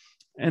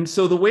 And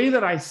so the way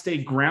that I stay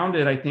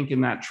grounded, I think,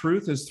 in that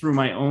truth is through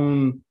my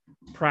own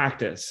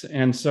practice.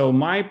 And so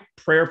my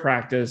prayer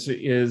practice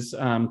is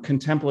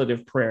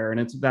contemplative prayer,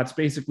 and that's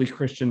basically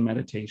Christian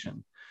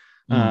meditation.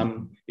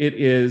 It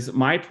is,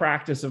 my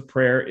practice of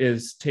prayer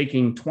is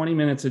taking 20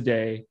 minutes a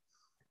day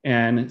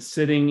and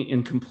sitting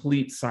in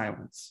complete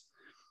silence.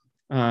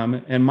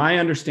 And my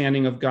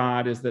understanding of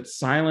God is that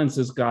silence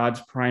is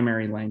God's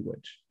primary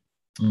language.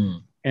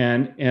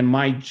 And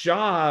my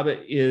job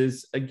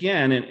is,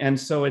 again, and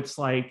so it's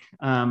like,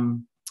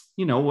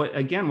 you know, what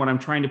I'm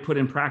trying to put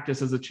in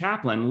practice as a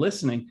chaplain,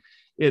 listening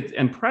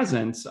and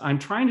presence, I'm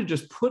trying to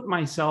just put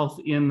myself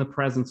in the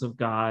presence of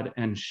God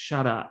and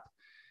shut up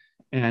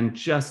and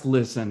just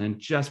listen and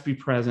just be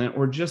present,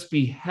 or just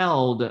be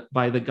held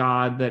by the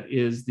God that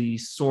is the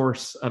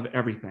source of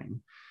everything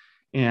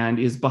and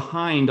is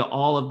behind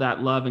all of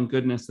that love and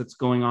goodness that's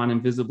going on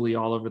invisibly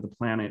all over the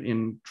planet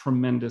in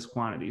tremendous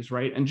quantities,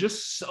 right? And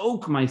just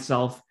soak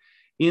myself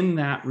in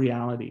that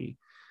reality.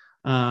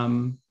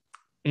 And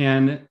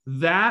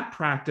that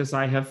practice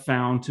I have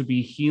found to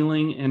be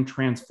healing and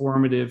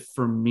transformative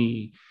for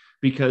me,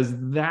 because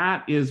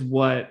that is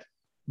what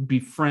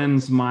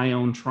befriends my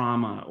own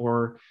trauma,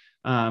 or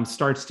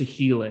starts to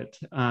heal it,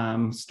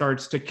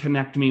 starts to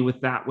connect me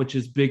with that which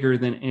is bigger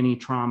than any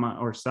trauma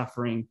or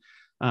suffering,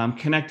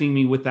 connecting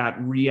me with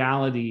that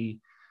reality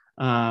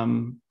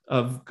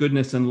of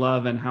goodness and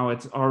love and how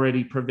it's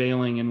already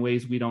prevailing in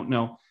ways we don't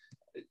know.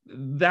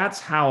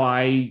 That's how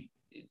I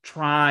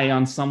try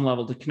on some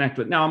level to connect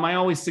with. Now, am I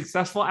always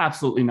successful?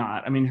 Absolutely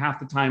not. I mean, half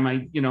the time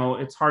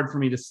it's hard for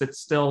me to sit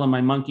still and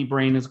my monkey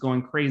brain is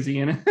going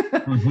crazy and,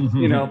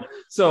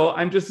 so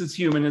I'm just as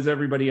human as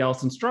everybody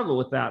else and struggle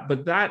with that.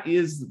 But that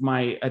is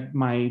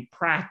my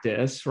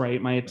practice,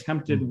 right? My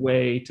attempted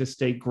way to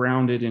stay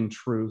grounded in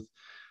truth,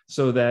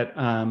 so that,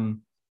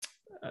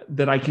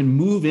 that I can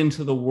move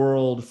into the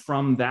world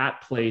from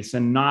that place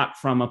and not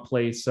from a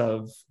place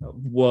of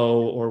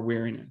woe or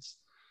weariness.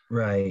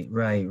 Right.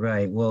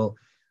 Well,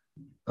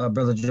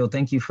 Brother Joe,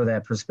 thank you for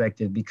that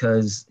perspective,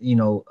 because,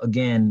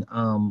 again,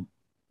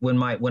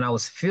 when I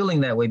was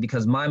feeling that way,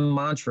 because my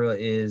mantra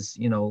is,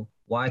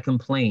 why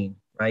complain,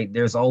 right?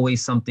 There's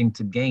always something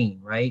to gain,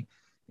 right?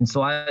 And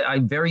so I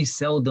very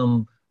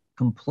seldom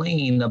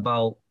complain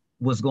about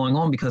what's going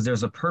on, because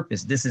there's a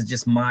purpose. This is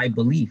just my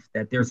belief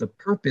that there's a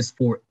purpose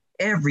for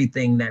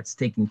everything that's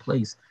taking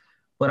place.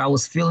 But I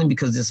was feeling,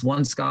 because this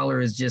one scholar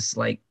is just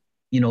like,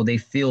 they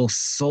feel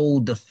so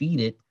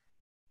defeated,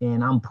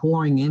 and I'm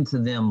pouring into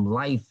them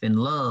life and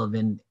love,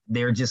 and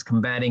they're just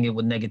combating it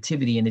with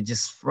negativity. And it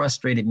just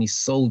frustrated me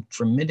so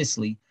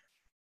tremendously.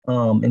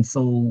 And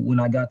so when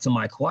I got to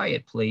my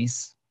quiet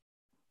place,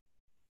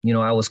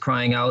 I was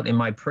crying out in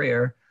my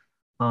prayer.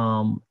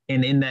 And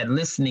in that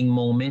listening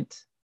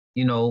moment,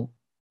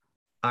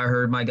 I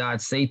heard my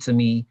God say to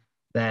me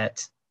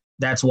that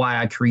that's why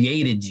I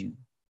created you.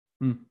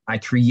 I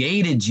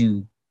created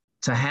you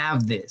to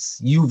have this.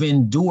 You've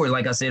endured,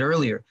 like I said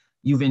earlier,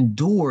 you've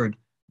endured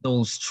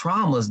those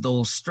traumas,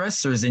 those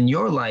stressors in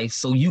your life,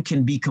 so you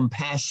can be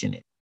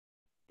compassionate.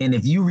 And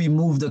if you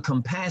remove the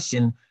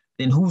compassion,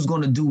 then who's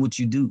going to do what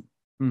you do?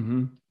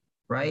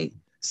 Right?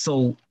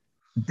 So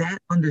that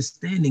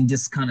understanding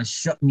just kind of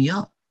shut me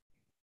up,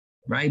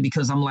 right?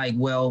 Because I'm like,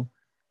 well,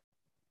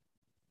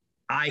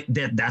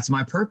 that's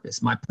my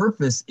purpose. My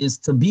purpose is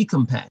to be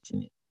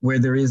compassionate where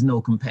there is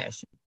no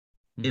compassion.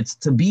 It's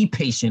to be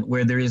patient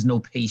where there is no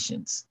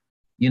patience,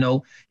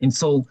 And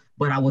so,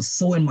 but I was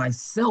so in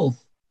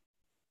myself,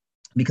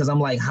 because I'm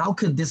like, how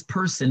could this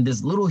person,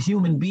 this little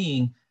human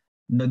being,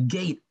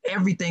 negate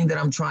everything that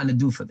I'm trying to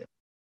do for them?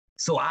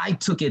 So I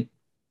took it,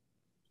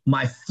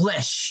 my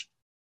flesh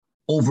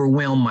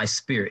overwhelmed my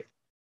spirit,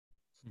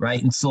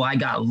 right? And so I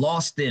got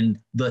lost in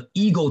the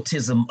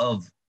egotism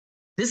of,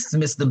 this is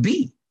Mr.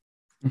 B.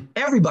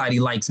 Everybody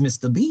likes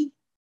Mr. B,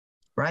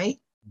 right?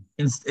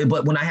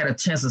 But when I had a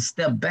chance to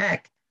step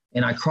back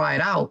and I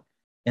cried out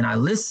and I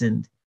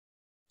listened,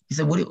 he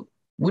said, what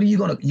are you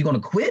gonna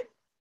quit?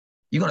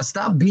 You're going to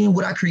stop being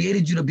what I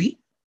created you to be?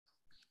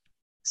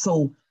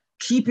 So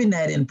keeping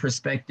that in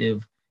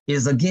perspective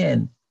is,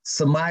 again,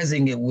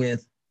 surmising it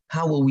with,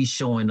 how are we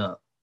showing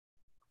up?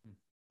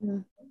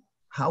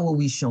 How are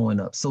we showing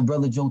up? So,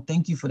 Brother Joe,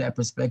 thank you for that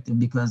perspective,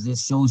 because it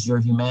shows your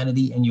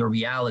humanity and your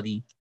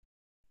reality.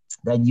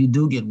 that you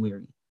do get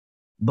weary,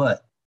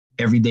 but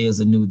every day is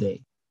a new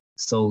day.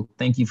 So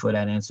thank you for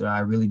that answer. I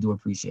really do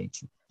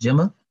appreciate you.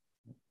 Gemma?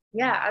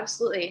 Yeah,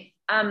 absolutely.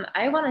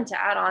 I wanted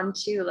to add on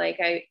too, like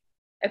I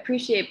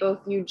appreciate both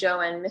you,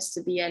 Joe, and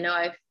Mr. B. I know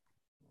I've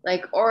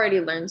like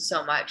already learned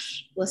so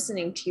much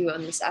listening to you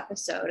on this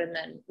episode, and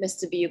then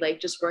Mr. B, like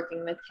just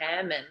working with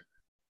him. And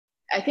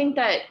I think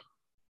that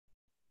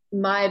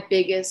my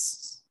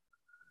biggest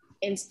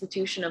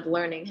institution of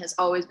learning has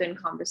always been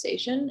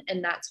conversation,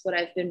 and that's what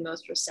I've been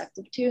most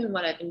receptive to and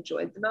what I've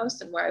enjoyed the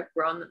most and where I've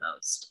grown the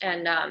most.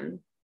 And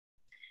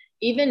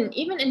even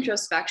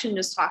introspection,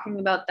 just talking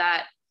about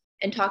that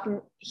and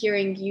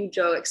hearing you,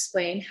 Joe,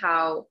 explain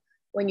how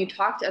when you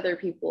talk to other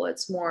people,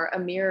 it's more a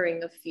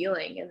mirroring of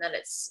feeling, and then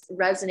it's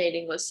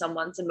resonating with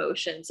someone's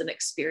emotions and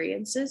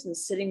experiences and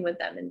sitting with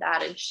them in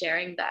that and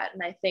sharing that.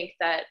 And I think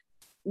that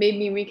made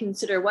me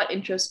reconsider what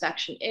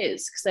introspection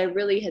is, because I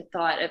really had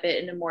thought of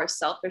it in a more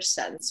selfish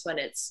sense, when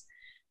it's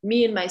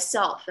me and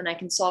myself, and I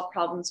can solve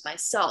problems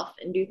myself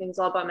and do things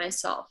all by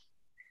myself.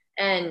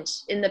 And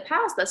in the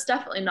past, that's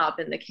definitely not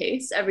been the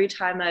case. Every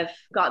time I've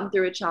gotten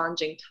through a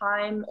challenging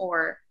time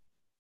or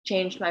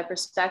changed my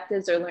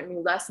perspectives or learned new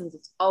lessons,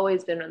 it's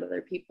always been with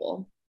other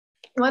people,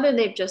 whether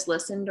they've just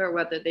listened or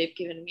whether they've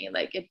given me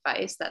like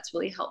advice. That's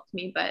really helped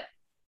me. But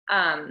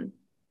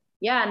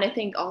yeah, and I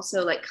think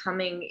also like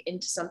coming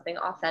into something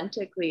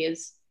authentically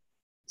is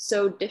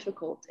so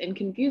difficult and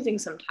confusing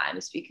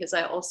sometimes, because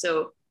I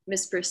also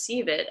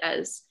misperceive it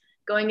as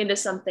going into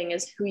something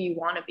as who you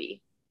want to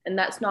be, and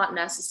that's not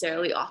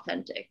necessarily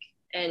authentic.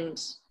 And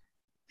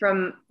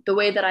from the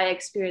way that I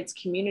experience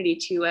community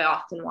too, I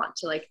often want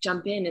to like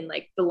jump in and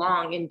like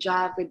belong and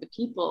jive with the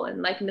people.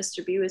 And like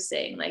Mr. B was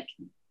saying, like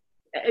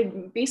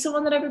be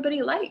someone that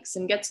everybody likes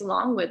and gets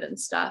along with and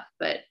stuff.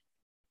 But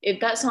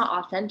if that's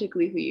not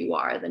authentically who you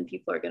are, then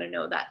people are going to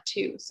know that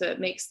too. So it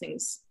makes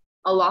things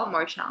a lot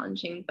more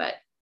challenging. But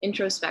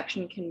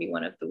introspection can be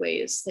one of the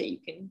ways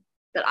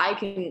that I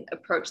can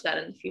approach that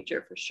in the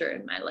future for sure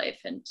in my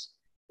life, and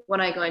when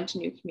I go into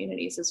new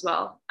communities as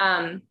well.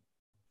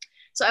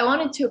 So I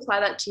wanted to apply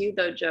that to you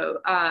though, Joe,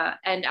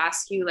 and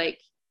ask you, like,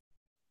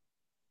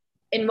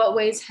 in what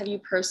ways have you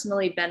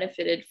personally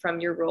benefited from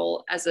your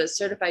role as a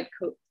certified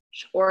coach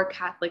or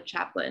Catholic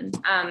chaplain?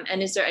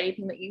 And is there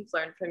anything that you've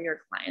learned from your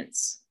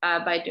clients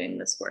by doing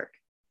this work?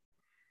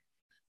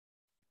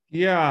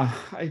 Yeah,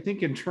 I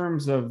think in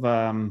terms of,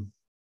 the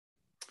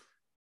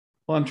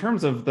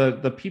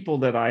people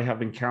that I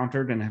have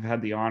encountered and have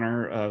had the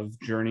honor of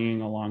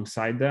journeying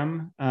alongside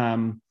them,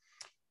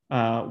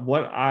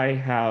 what I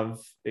have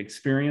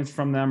experienced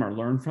from them or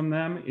learned from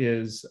them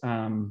is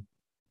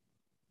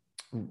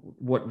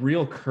what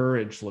real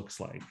courage looks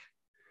like.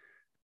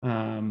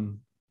 And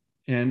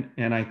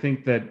I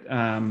think that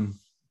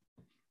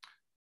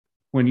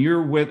when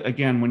you're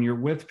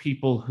with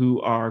people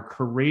who are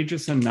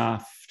courageous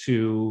enough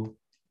to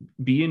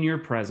be in your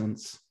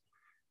presence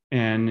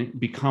and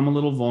become a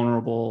little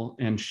vulnerable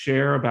and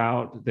share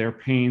about their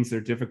pains, their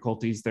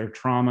difficulties, their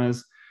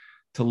traumas,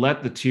 to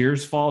let the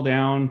tears fall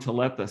down, to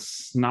let the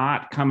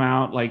snot come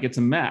out like it's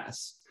a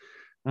mess.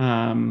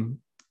 And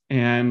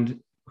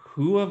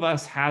who of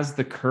us has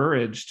the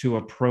courage to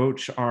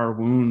approach our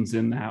wounds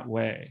in that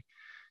way?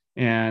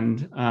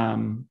 And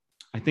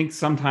I think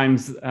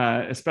sometimes,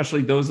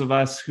 especially those of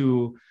us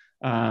who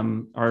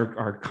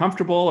are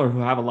comfortable or who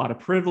have a lot of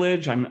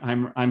privilege,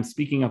 I'm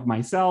speaking of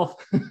myself,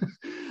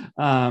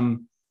 it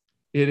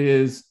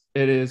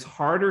is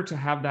harder to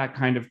have that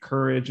kind of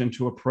courage and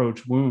to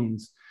approach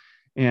wounds.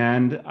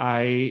 And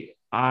I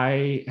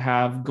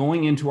have,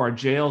 going into our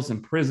jails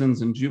and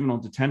prisons and juvenile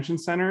detention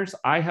centers,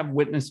 I have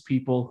witnessed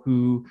people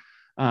who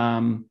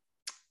don't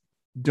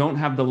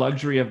have the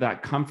luxury of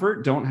that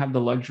comfort, don't have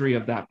the luxury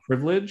of that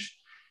privilege,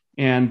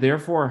 and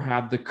therefore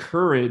have the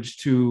courage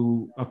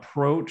to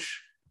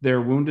approach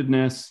their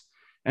woundedness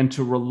and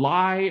to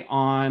rely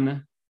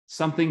on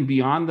something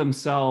beyond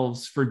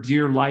themselves for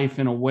dear life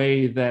in a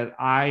way that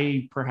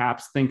I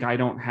perhaps think I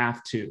don't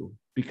have to,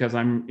 because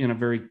I'm in a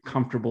very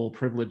comfortable,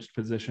 privileged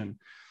position.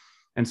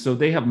 And so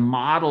they have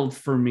modeled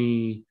for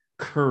me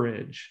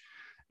courage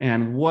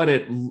and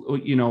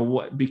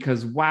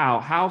because wow,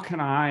 how can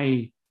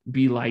I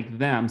be like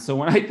them? So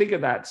when I think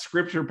of that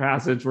scripture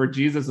passage where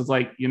Jesus is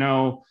like,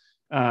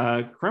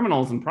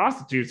 criminals and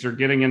prostitutes are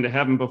getting into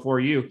heaven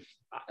before you,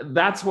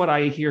 that's what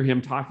I hear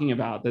him talking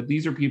about, that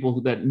these are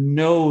people that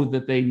know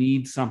that they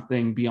need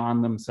something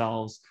beyond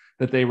themselves,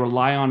 that they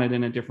rely on it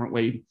in a different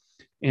way.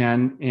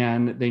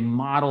 And they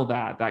model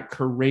that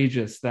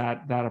courageous,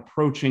 that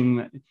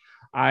approaching.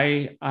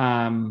 I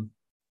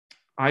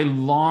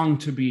long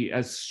to be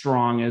as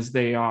strong as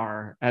they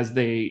are, as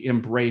they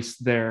embrace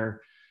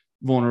their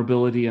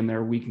vulnerability and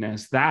their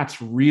weakness.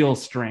 That's real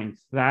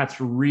strength.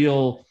 That's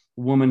real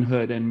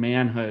womanhood and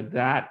manhood.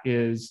 That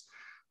is,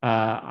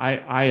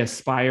 I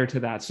aspire to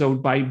that. So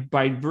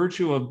by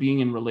virtue of being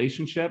in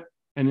relationship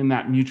and in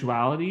that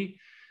mutuality,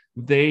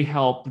 they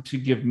help to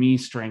give me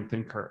strength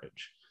and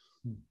courage.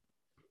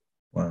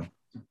 Wow.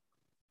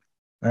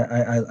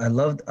 I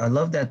love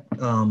that,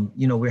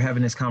 we're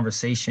having this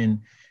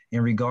conversation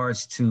in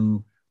regards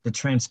to the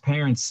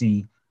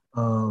transparency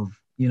of,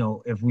 you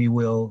know, if we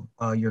will,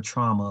 your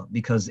trauma,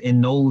 because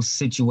in those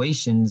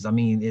situations, I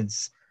mean,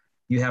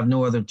 you have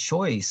no other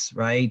choice,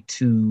 right,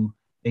 to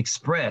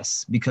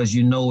express, because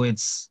you know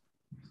it's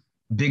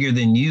bigger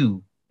than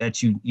you,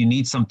 that you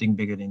need something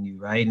bigger than you,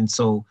 right? And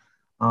so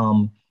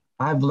um,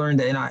 I've learned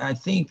that, and I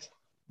think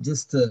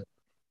just to,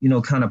 you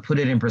know, kind of put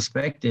it in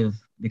perspective,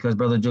 because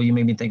Brother Joe, you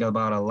made me think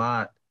about a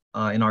lot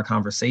in our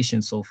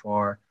conversation so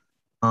far,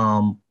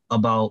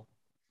 about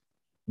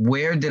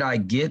where did I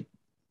get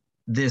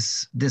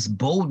this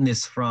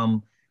boldness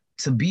from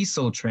to be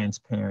so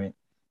transparent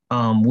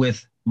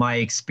with my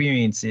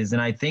experiences.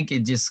 And I think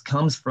it just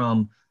comes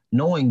from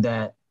knowing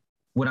that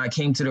when I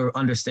came to the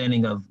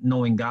understanding of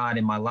knowing God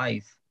in my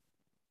life,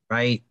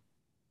 right,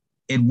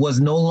 it was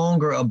no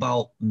longer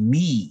about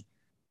me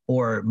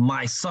or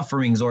my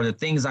sufferings or the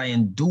things I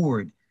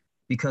endured,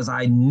 because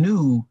I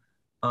knew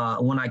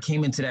when I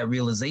came into that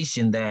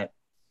realization that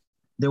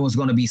there was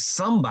going to be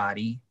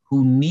somebody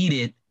who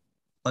needed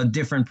a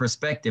different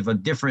perspective, a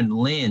different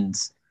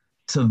lens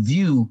to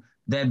view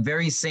that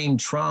very same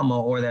trauma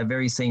or that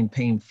very same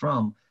pain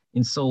from.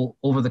 And so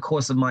over the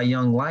course of my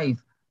young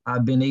life,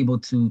 I've been able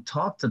to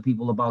talk to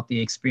people about the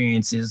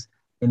experiences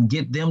and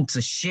get them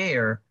to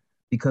share,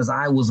 because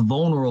I was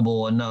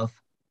vulnerable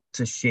enough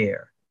to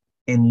share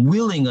and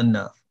willing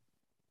enough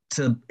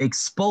to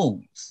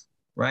expose,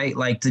 right?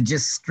 Like to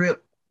just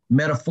strip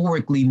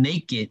metaphorically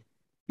naked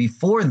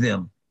before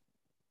them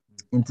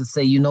and to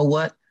say, you know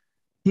what?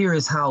 Here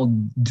is how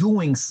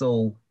doing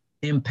so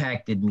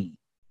impacted me,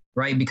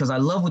 right? Because I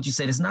love what you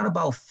said. It's not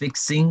about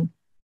fixing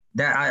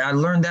that. I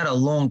learned that a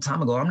long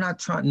time ago. I'm not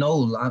trying,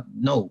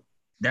 no,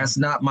 that's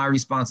not my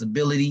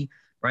responsibility,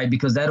 right?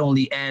 Because that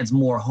only adds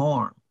more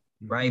harm,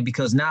 right?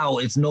 Because now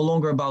it's no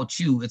longer about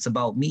you, it's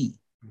about me,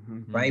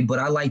 right? But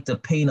I like to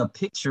paint a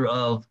picture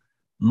of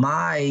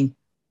my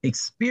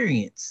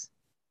experience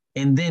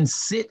and then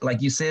sit,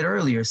 like you said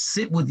earlier,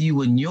 sit with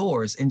you in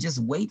yours and just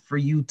wait for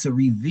you to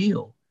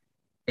reveal.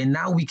 And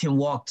now we can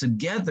walk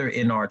together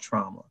in our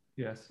trauma.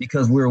 Yes.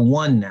 Because we're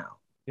one now.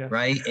 Yes.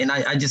 Right. And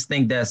I just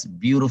think that's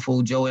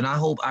beautiful, Joe. And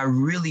I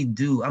really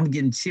do. I'm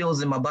getting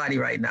chills in my body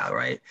right now,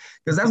 right?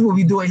 Because that's what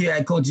we do here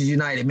at Coaches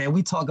United, man.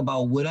 We talk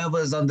about whatever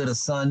is under the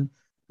sun,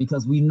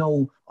 because we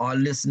know our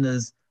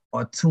listeners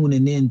are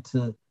tuning in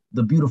to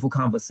the beautiful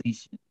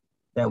conversation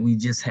that we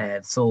just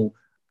had. So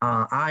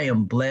I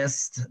am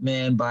blessed,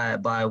 man,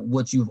 by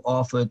what you've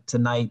offered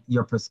tonight,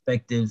 your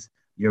perspectives,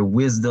 your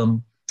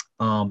wisdom.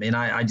 And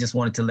I just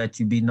wanted to let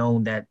you be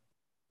known that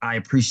I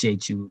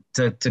appreciate you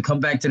to come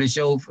back to the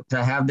show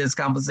to have this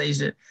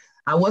conversation.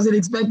 I wasn't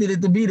expecting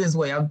it to be this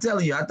way. I'm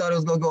telling you, I thought it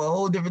was gonna go a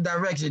whole different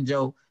direction,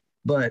 Joe.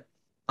 But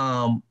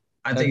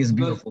I think it's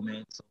beautiful,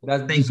 man.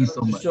 So thank you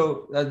so much.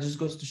 That just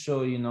goes to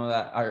show, you know,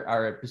 that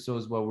our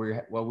episodes, what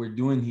we're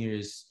doing here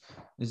is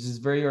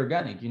just very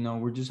organic. You know,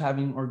 we're just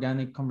having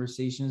organic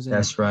conversations, and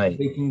that's right.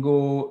 They can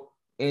go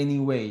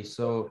anyway.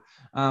 So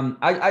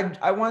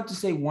I want to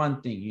say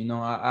one thing. You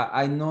know,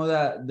 I know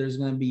that there's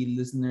gonna be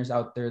listeners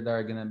out there that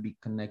are gonna be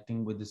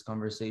connecting with this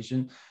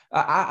conversation.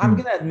 I'm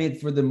gonna admit,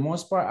 for the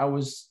most part, I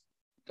was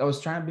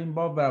trying to be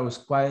involved, but I was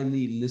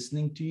quietly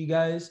listening to you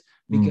guys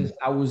because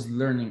I was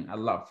learning a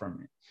lot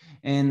from it.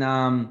 And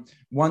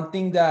one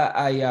thing that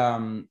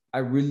I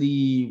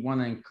really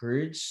want to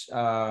encourage,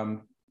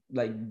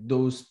 like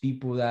those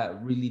people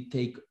that really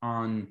take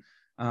on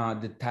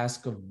the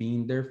task of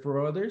being there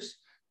for others,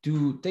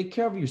 to take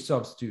care of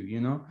yourselves too, you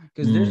know,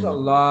 because there's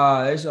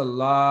a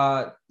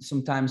lot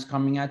sometimes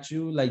coming at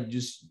you, like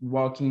just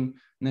walking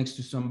next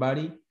to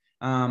somebody.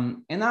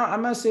 And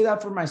I'm gonna say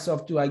that for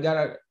myself too. I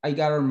gotta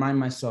remind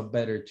myself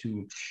better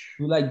to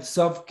like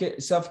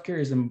self-care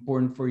is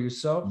important for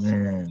yourself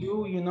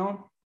too, you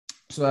know,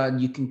 so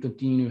that you can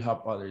continue to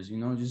help others, you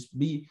know, just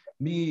be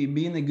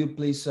in a good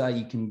place so that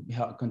you can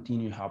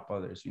continue to help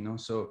others, you know.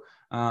 So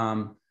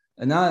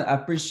and I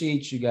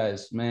appreciate you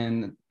guys,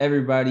 man.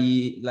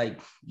 Everybody,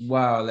 like,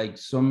 wow, like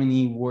so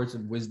many words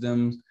of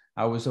wisdom.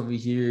 I was over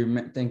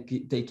here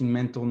taking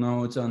mental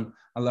notes on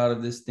a lot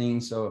of these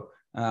things. So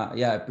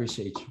yeah, I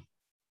appreciate you.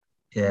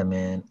 Yeah,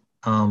 man.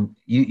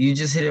 You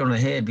just hit it on the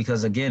head,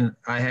 because again,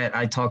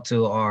 I talked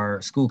to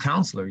our school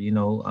counselor, you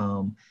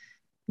know,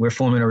 we're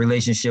forming a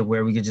relationship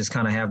where we could just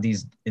kind of have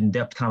these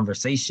in-depth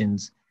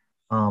conversations.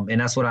 And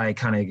that's what I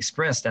kind of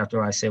expressed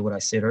after I said what I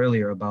said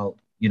earlier about,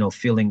 you know,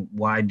 feeling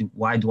why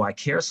do I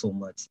care so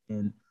much?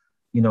 And,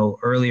 you know,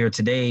 earlier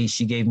today,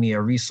 she gave me a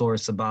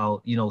resource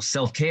about, you know,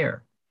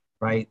 self-care,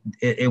 right?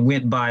 It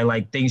went by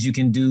like things you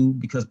can do,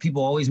 because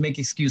people always make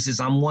excuses.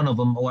 I'm one of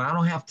them. Well, I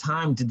don't have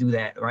time to do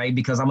that, right?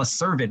 Because I'm a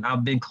servant.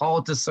 I've been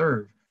called to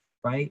serve,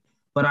 right?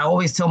 But I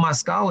always tell my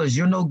scholars,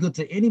 you're no good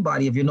to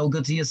anybody if you're no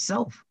good to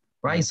yourself,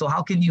 right? So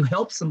how can you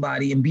help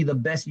somebody and be the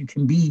best you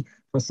can be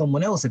for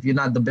someone else if you're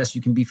not the best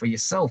you can be for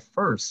yourself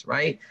first,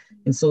 right?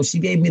 And so she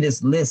gave me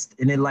this list,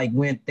 and it like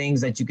went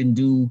things that you can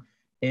do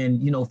in,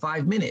 you know,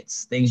 5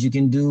 minutes, things you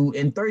can do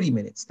in 30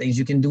 minutes, things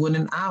you can do in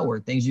an hour,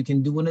 things you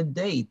can do in a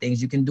day,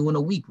 things you can do in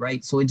a week,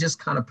 right? So it just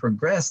kind of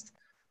progressed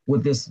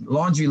with this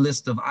laundry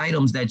list of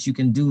items that you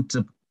can do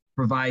to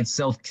provide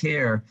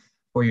self-care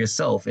for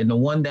yourself. And the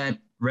one that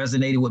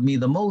resonated with me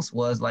the most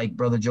was, like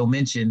Brother Joe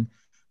mentioned,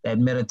 that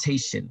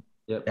meditation,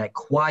 that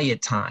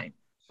quiet time,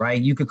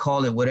 right? You could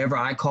call it whatever.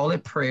 I call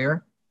it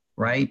prayer,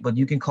 right? But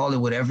you can call it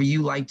whatever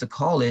you like to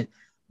call it.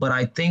 But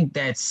I think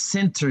that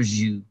centers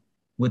you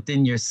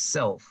within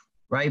yourself,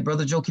 right?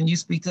 Brother Joe, can you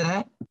speak to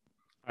that?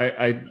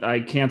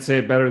 I can't say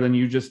it better than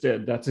you just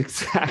did. That's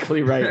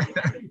exactly right.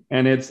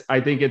 And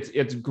I think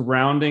it's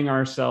grounding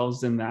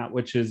ourselves in that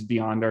which is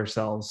beyond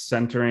ourselves,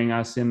 centering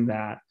us in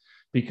that,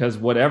 because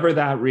whatever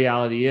that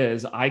reality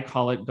is, I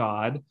call it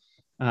God.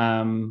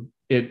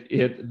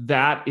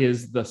 That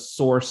is the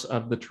source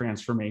of the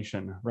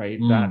transformation, right?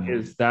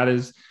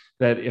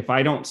 That if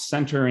I don't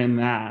center in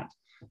that,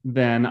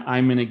 then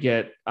I'm going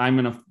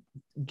to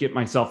get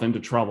myself into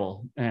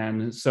trouble.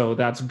 And so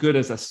that's good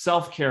as a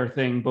self-care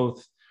thing,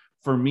 both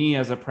for me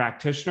as a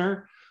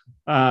practitioner,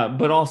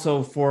 but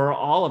also for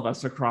all of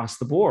us across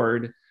the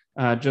board,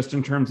 just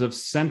in terms of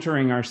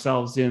centering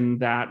ourselves in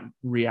that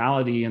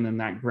reality and in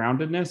that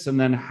groundedness. And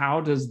then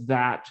how does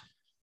that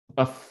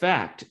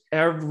affect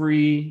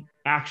every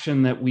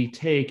action that we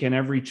take and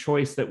every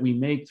choice that we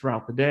make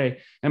throughout the day?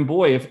 And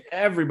boy, if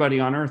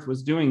everybody on earth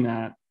was doing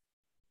that,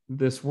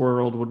 this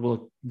world would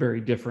look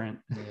very different.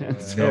 Yeah,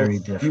 so very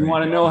different. You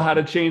want to know how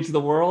to change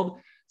the world?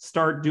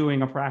 Start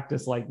doing a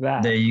practice like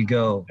that. There you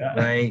go.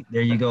 Right.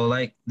 There you go.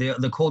 Like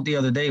the quote the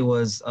other day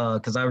was,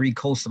 because I read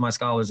quotes to my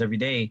scholars every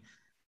day,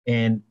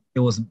 and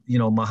it was,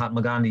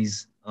 Mahatma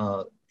Gandhi's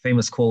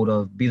famous quote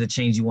of "Be the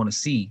change you want to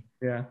see."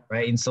 Yeah.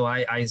 Right. And so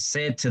I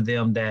said to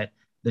them that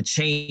the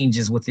change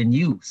is within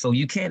you. So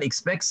you can't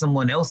expect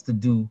someone else to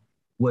do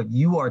what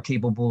you are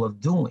capable of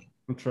doing.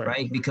 That's right.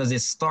 Right. Because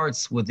it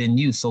starts within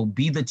you. So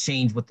be the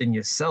change within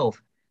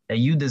yourself that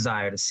you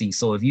desire to see.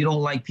 So if you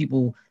don't like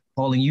people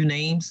calling you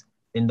names,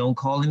 and don't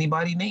call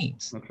anybody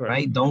names,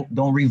 right? Don't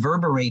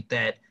reverberate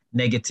that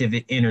negative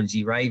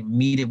energy, right?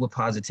 Meet it with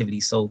positivity.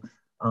 So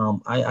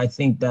I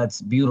think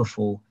that's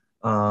beautiful.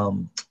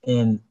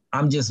 And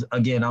I'm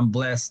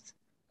blessed.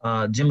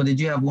 Gemma, did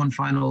you have one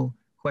final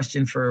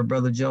question for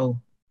Brother Joe?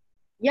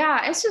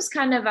 Yeah, it's just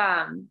kind of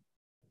an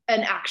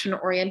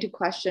action-oriented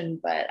question,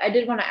 but I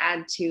did want to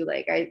add to,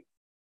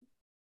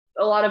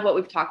 a lot of what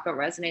we've talked about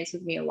resonates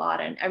with me a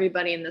lot, and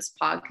everybody in this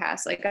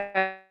podcast,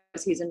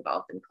 he's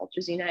involved in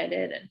Cultures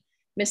United, and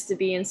Mr.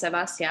 B and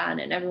Sebastian,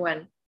 and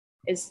everyone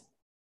is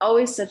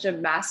always such a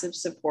massive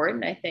support.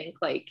 And I think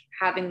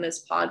having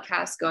this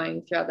podcast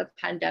going throughout the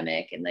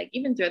pandemic and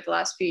even throughout the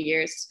last few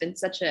years has been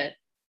such a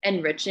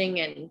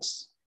enriching and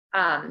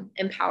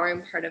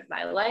empowering part of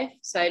my life.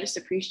 So I just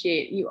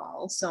appreciate you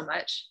all so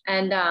much.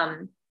 And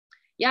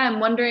I'm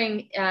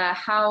wondering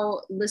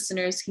how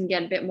listeners can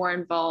get a bit more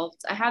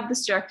involved. I have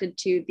this directed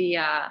to the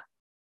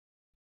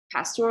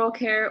pastoral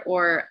care,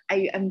 or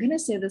I'm going to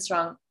say this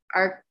wrong,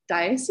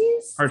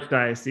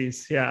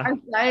 Archdiocese, yeah.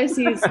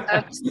 Archdiocese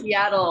of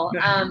Seattle.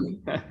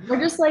 Or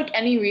just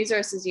any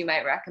resources you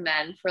might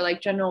recommend for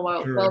general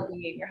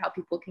well-being, or how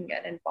people can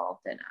get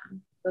involved in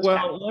those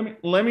practices.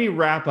 Let me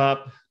wrap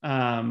up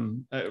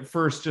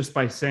first just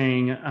by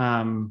saying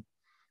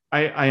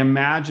I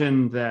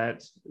imagine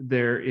that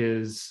there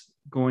is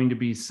going to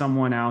be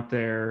someone out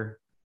there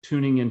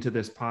tuning into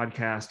this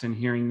podcast and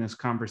hearing this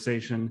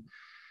conversation,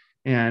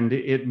 and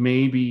it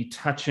may be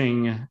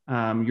touching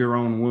your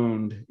own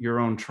wound, your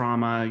own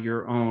trauma,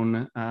 your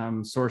own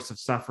source of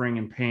suffering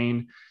and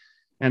pain.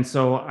 And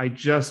so I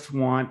just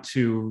want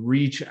to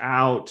reach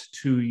out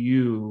to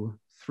you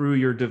through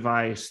your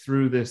device,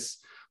 through this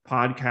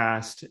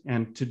podcast,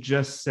 and to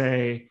just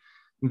say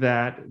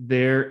that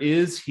there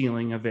is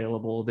healing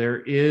available, there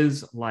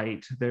is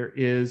light,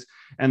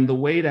 and the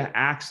way to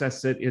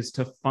access it is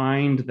to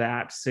find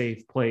that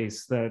safe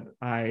place that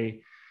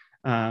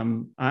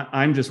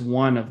I'm just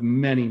one of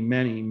many,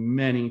 many,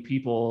 many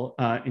people,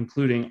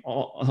 including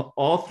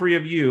all three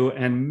of you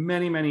and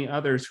many, many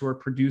others who are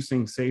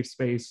producing safe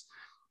space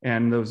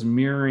and those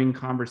mirroring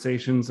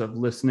conversations of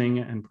listening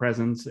and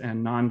presence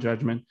and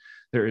non-judgment.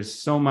 There is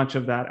so much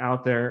of that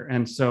out there.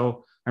 And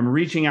so I'm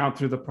reaching out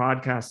through the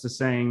podcast to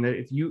saying that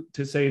if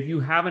you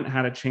haven't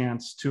had a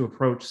chance to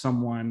approach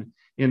someone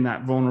in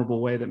that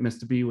vulnerable way that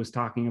Mr. B was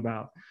talking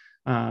about,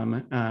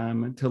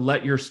 to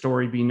let your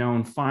story be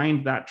known,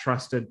 find that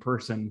trusted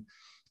person,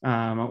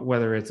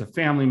 whether it's a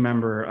family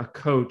member, a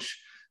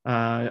coach,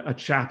 a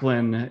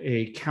chaplain,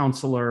 a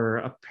counselor,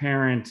 a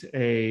parent,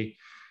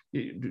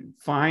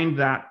 find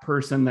that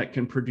person that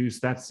can produce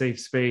that safe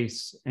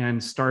space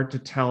and start to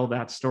tell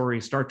that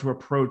story, start to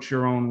approach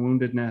your own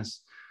woundedness,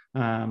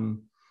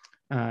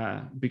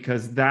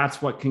 because that's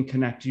what can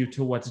connect you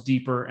to what's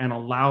deeper and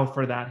allow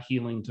for that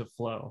healing to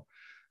flow.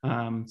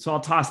 So I'll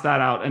toss that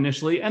out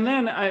initially. And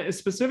then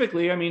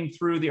specifically,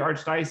 through the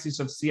Archdiocese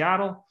of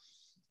Seattle,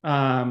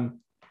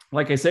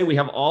 like I say, we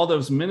have all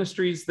those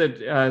ministries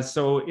that,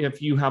 so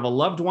if you have a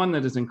loved one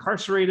that is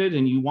incarcerated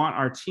and you want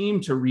our team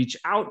to reach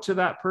out to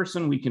that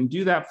person, we can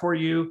do that for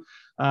you.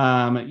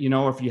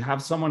 If you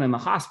have someone in the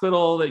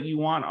hospital that you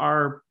want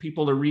our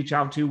people to reach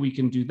out to, we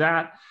can do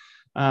that.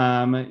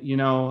 or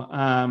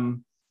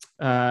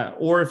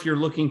if you're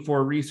looking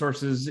for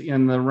resources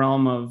in the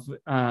realm of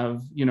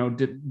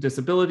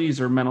disabilities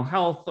or mental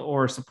health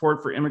or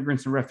support for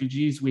immigrants and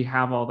refugees, we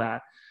have all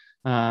that.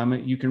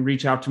 You can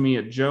reach out to me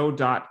at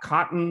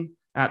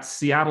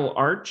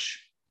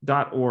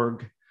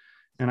joe.cotton@seattlearch.org.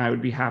 And I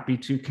would be happy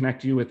to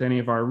connect you with any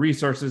of our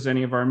resources,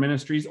 any of our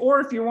ministries, or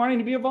if you're wanting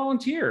to be a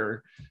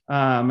volunteer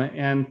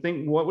and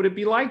think, what would it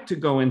be like to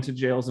go into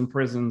jails and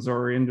prisons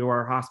or into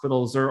our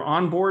hospitals or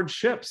on board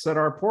ships at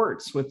our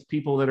ports with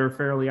people that are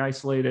fairly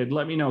isolated?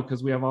 Let me know,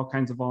 because we have all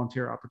kinds of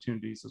volunteer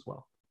opportunities as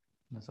well.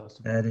 That's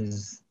awesome. That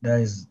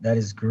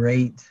is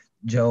great,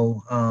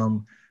 Joe.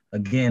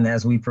 Again,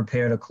 as we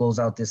prepare to close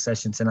out this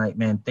session tonight,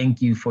 man,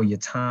 thank you for your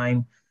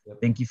time.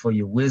 Yep. Thank you for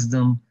your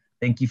wisdom.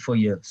 Thank you for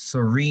your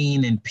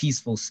serene and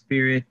peaceful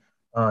spirit,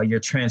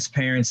 your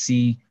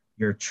transparency,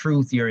 your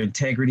truth, your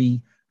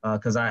integrity.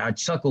 Because I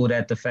chuckled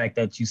at the fact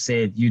that you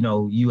said,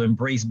 you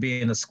embrace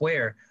being a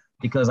square,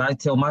 because I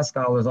tell my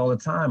scholars all the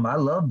time, I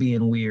love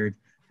being weird,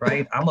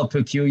 right? I'm a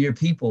peculiar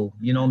people.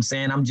 You know what I'm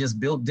saying? I'm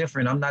just built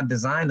different. I'm not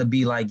designed to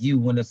be like you.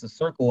 When it's a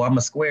circle, I'm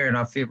a square and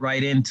I fit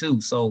right in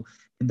too. So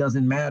it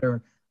doesn't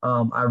matter.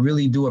 I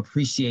really do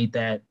appreciate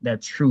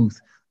that truth.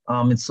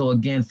 And so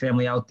again,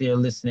 family out there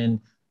listening,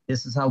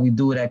 this is how we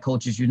do it at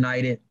Coaches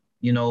United.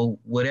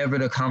 Whatever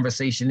the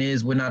conversation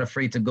is, we're not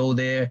afraid to go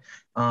there.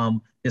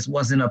 This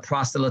wasn't a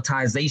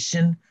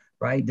proselytization,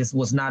 right? This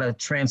was not a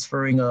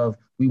transferring of,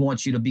 we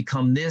want you to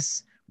become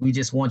this. We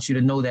just want you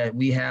to know that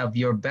we have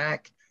your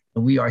back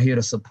and we are here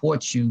to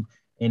support you.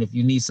 And if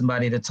you need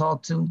somebody to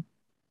talk to,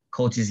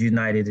 Coaches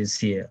United is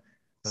here.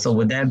 That's so right.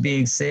 With that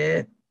being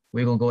said,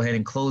 we're going to go ahead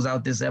and close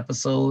out this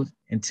episode.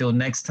 Until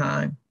next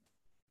time,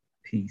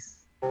 peace.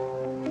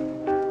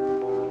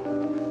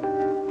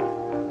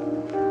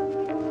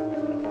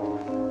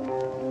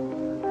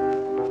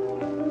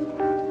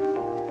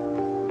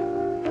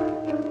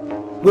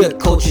 We're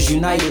Coaches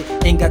United,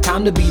 ain't got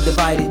time to be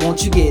divided.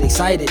 Won't you get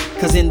excited?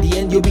 Cause in the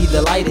end you'll be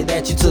delighted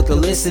that you took a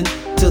listen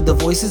to the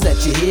voices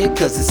that you hear.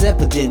 Cause it's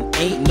evident,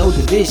 ain't no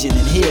division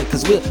in here.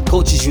 Cause we're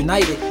Coaches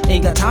United,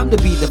 ain't got time to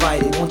be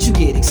divided. Won't you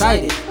get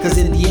excited? Cause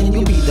in the end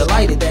you'll be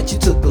delighted that you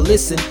took a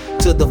listen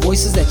to the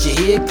voices that you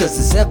hear. Cause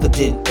it's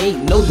evident,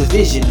 ain't no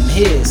division in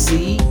here.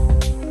 See?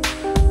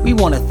 We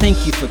wanna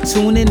thank you for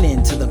tuning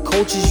in to the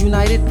Coaches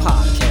United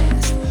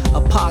podcast.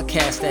 A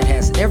podcast that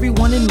has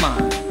everyone in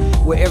mind,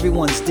 where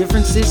everyone's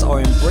differences are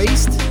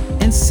embraced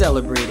and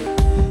celebrated,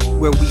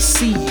 where we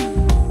see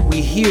you, we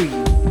hear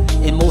you,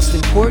 and most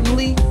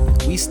importantly,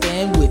 we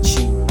stand with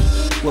you.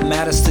 What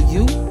matters to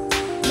you,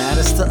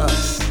 matters to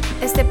us.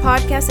 Este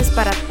podcast es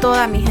para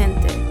toda mi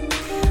gente.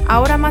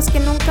 Ahora más que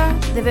nunca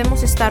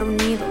debemos estar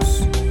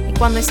unidos, y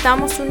cuando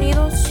estamos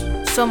unidos,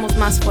 somos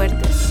más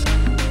fuertes.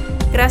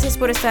 Gracias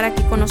por estar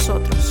aquí con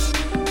nosotros.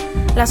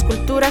 Las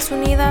culturas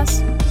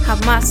unidas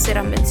jamás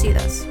serán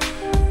vencidas.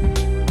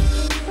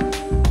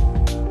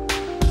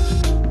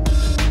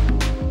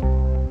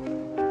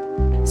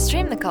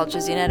 Stream the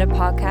Cultures United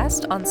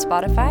podcast on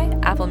Spotify,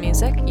 Apple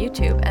Music,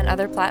 YouTube, and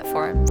other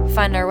platforms.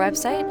 Find our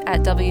website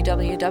at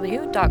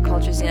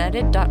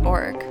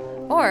www.culturesunited.org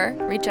or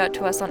reach out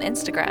to us on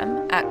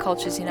Instagram at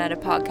Cultures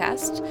United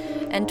Podcast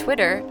and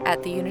Twitter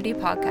at The Unity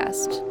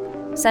Podcast.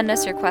 Send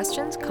us your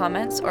questions,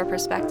 comments, or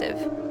perspective.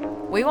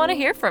 We want to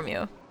hear from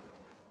you.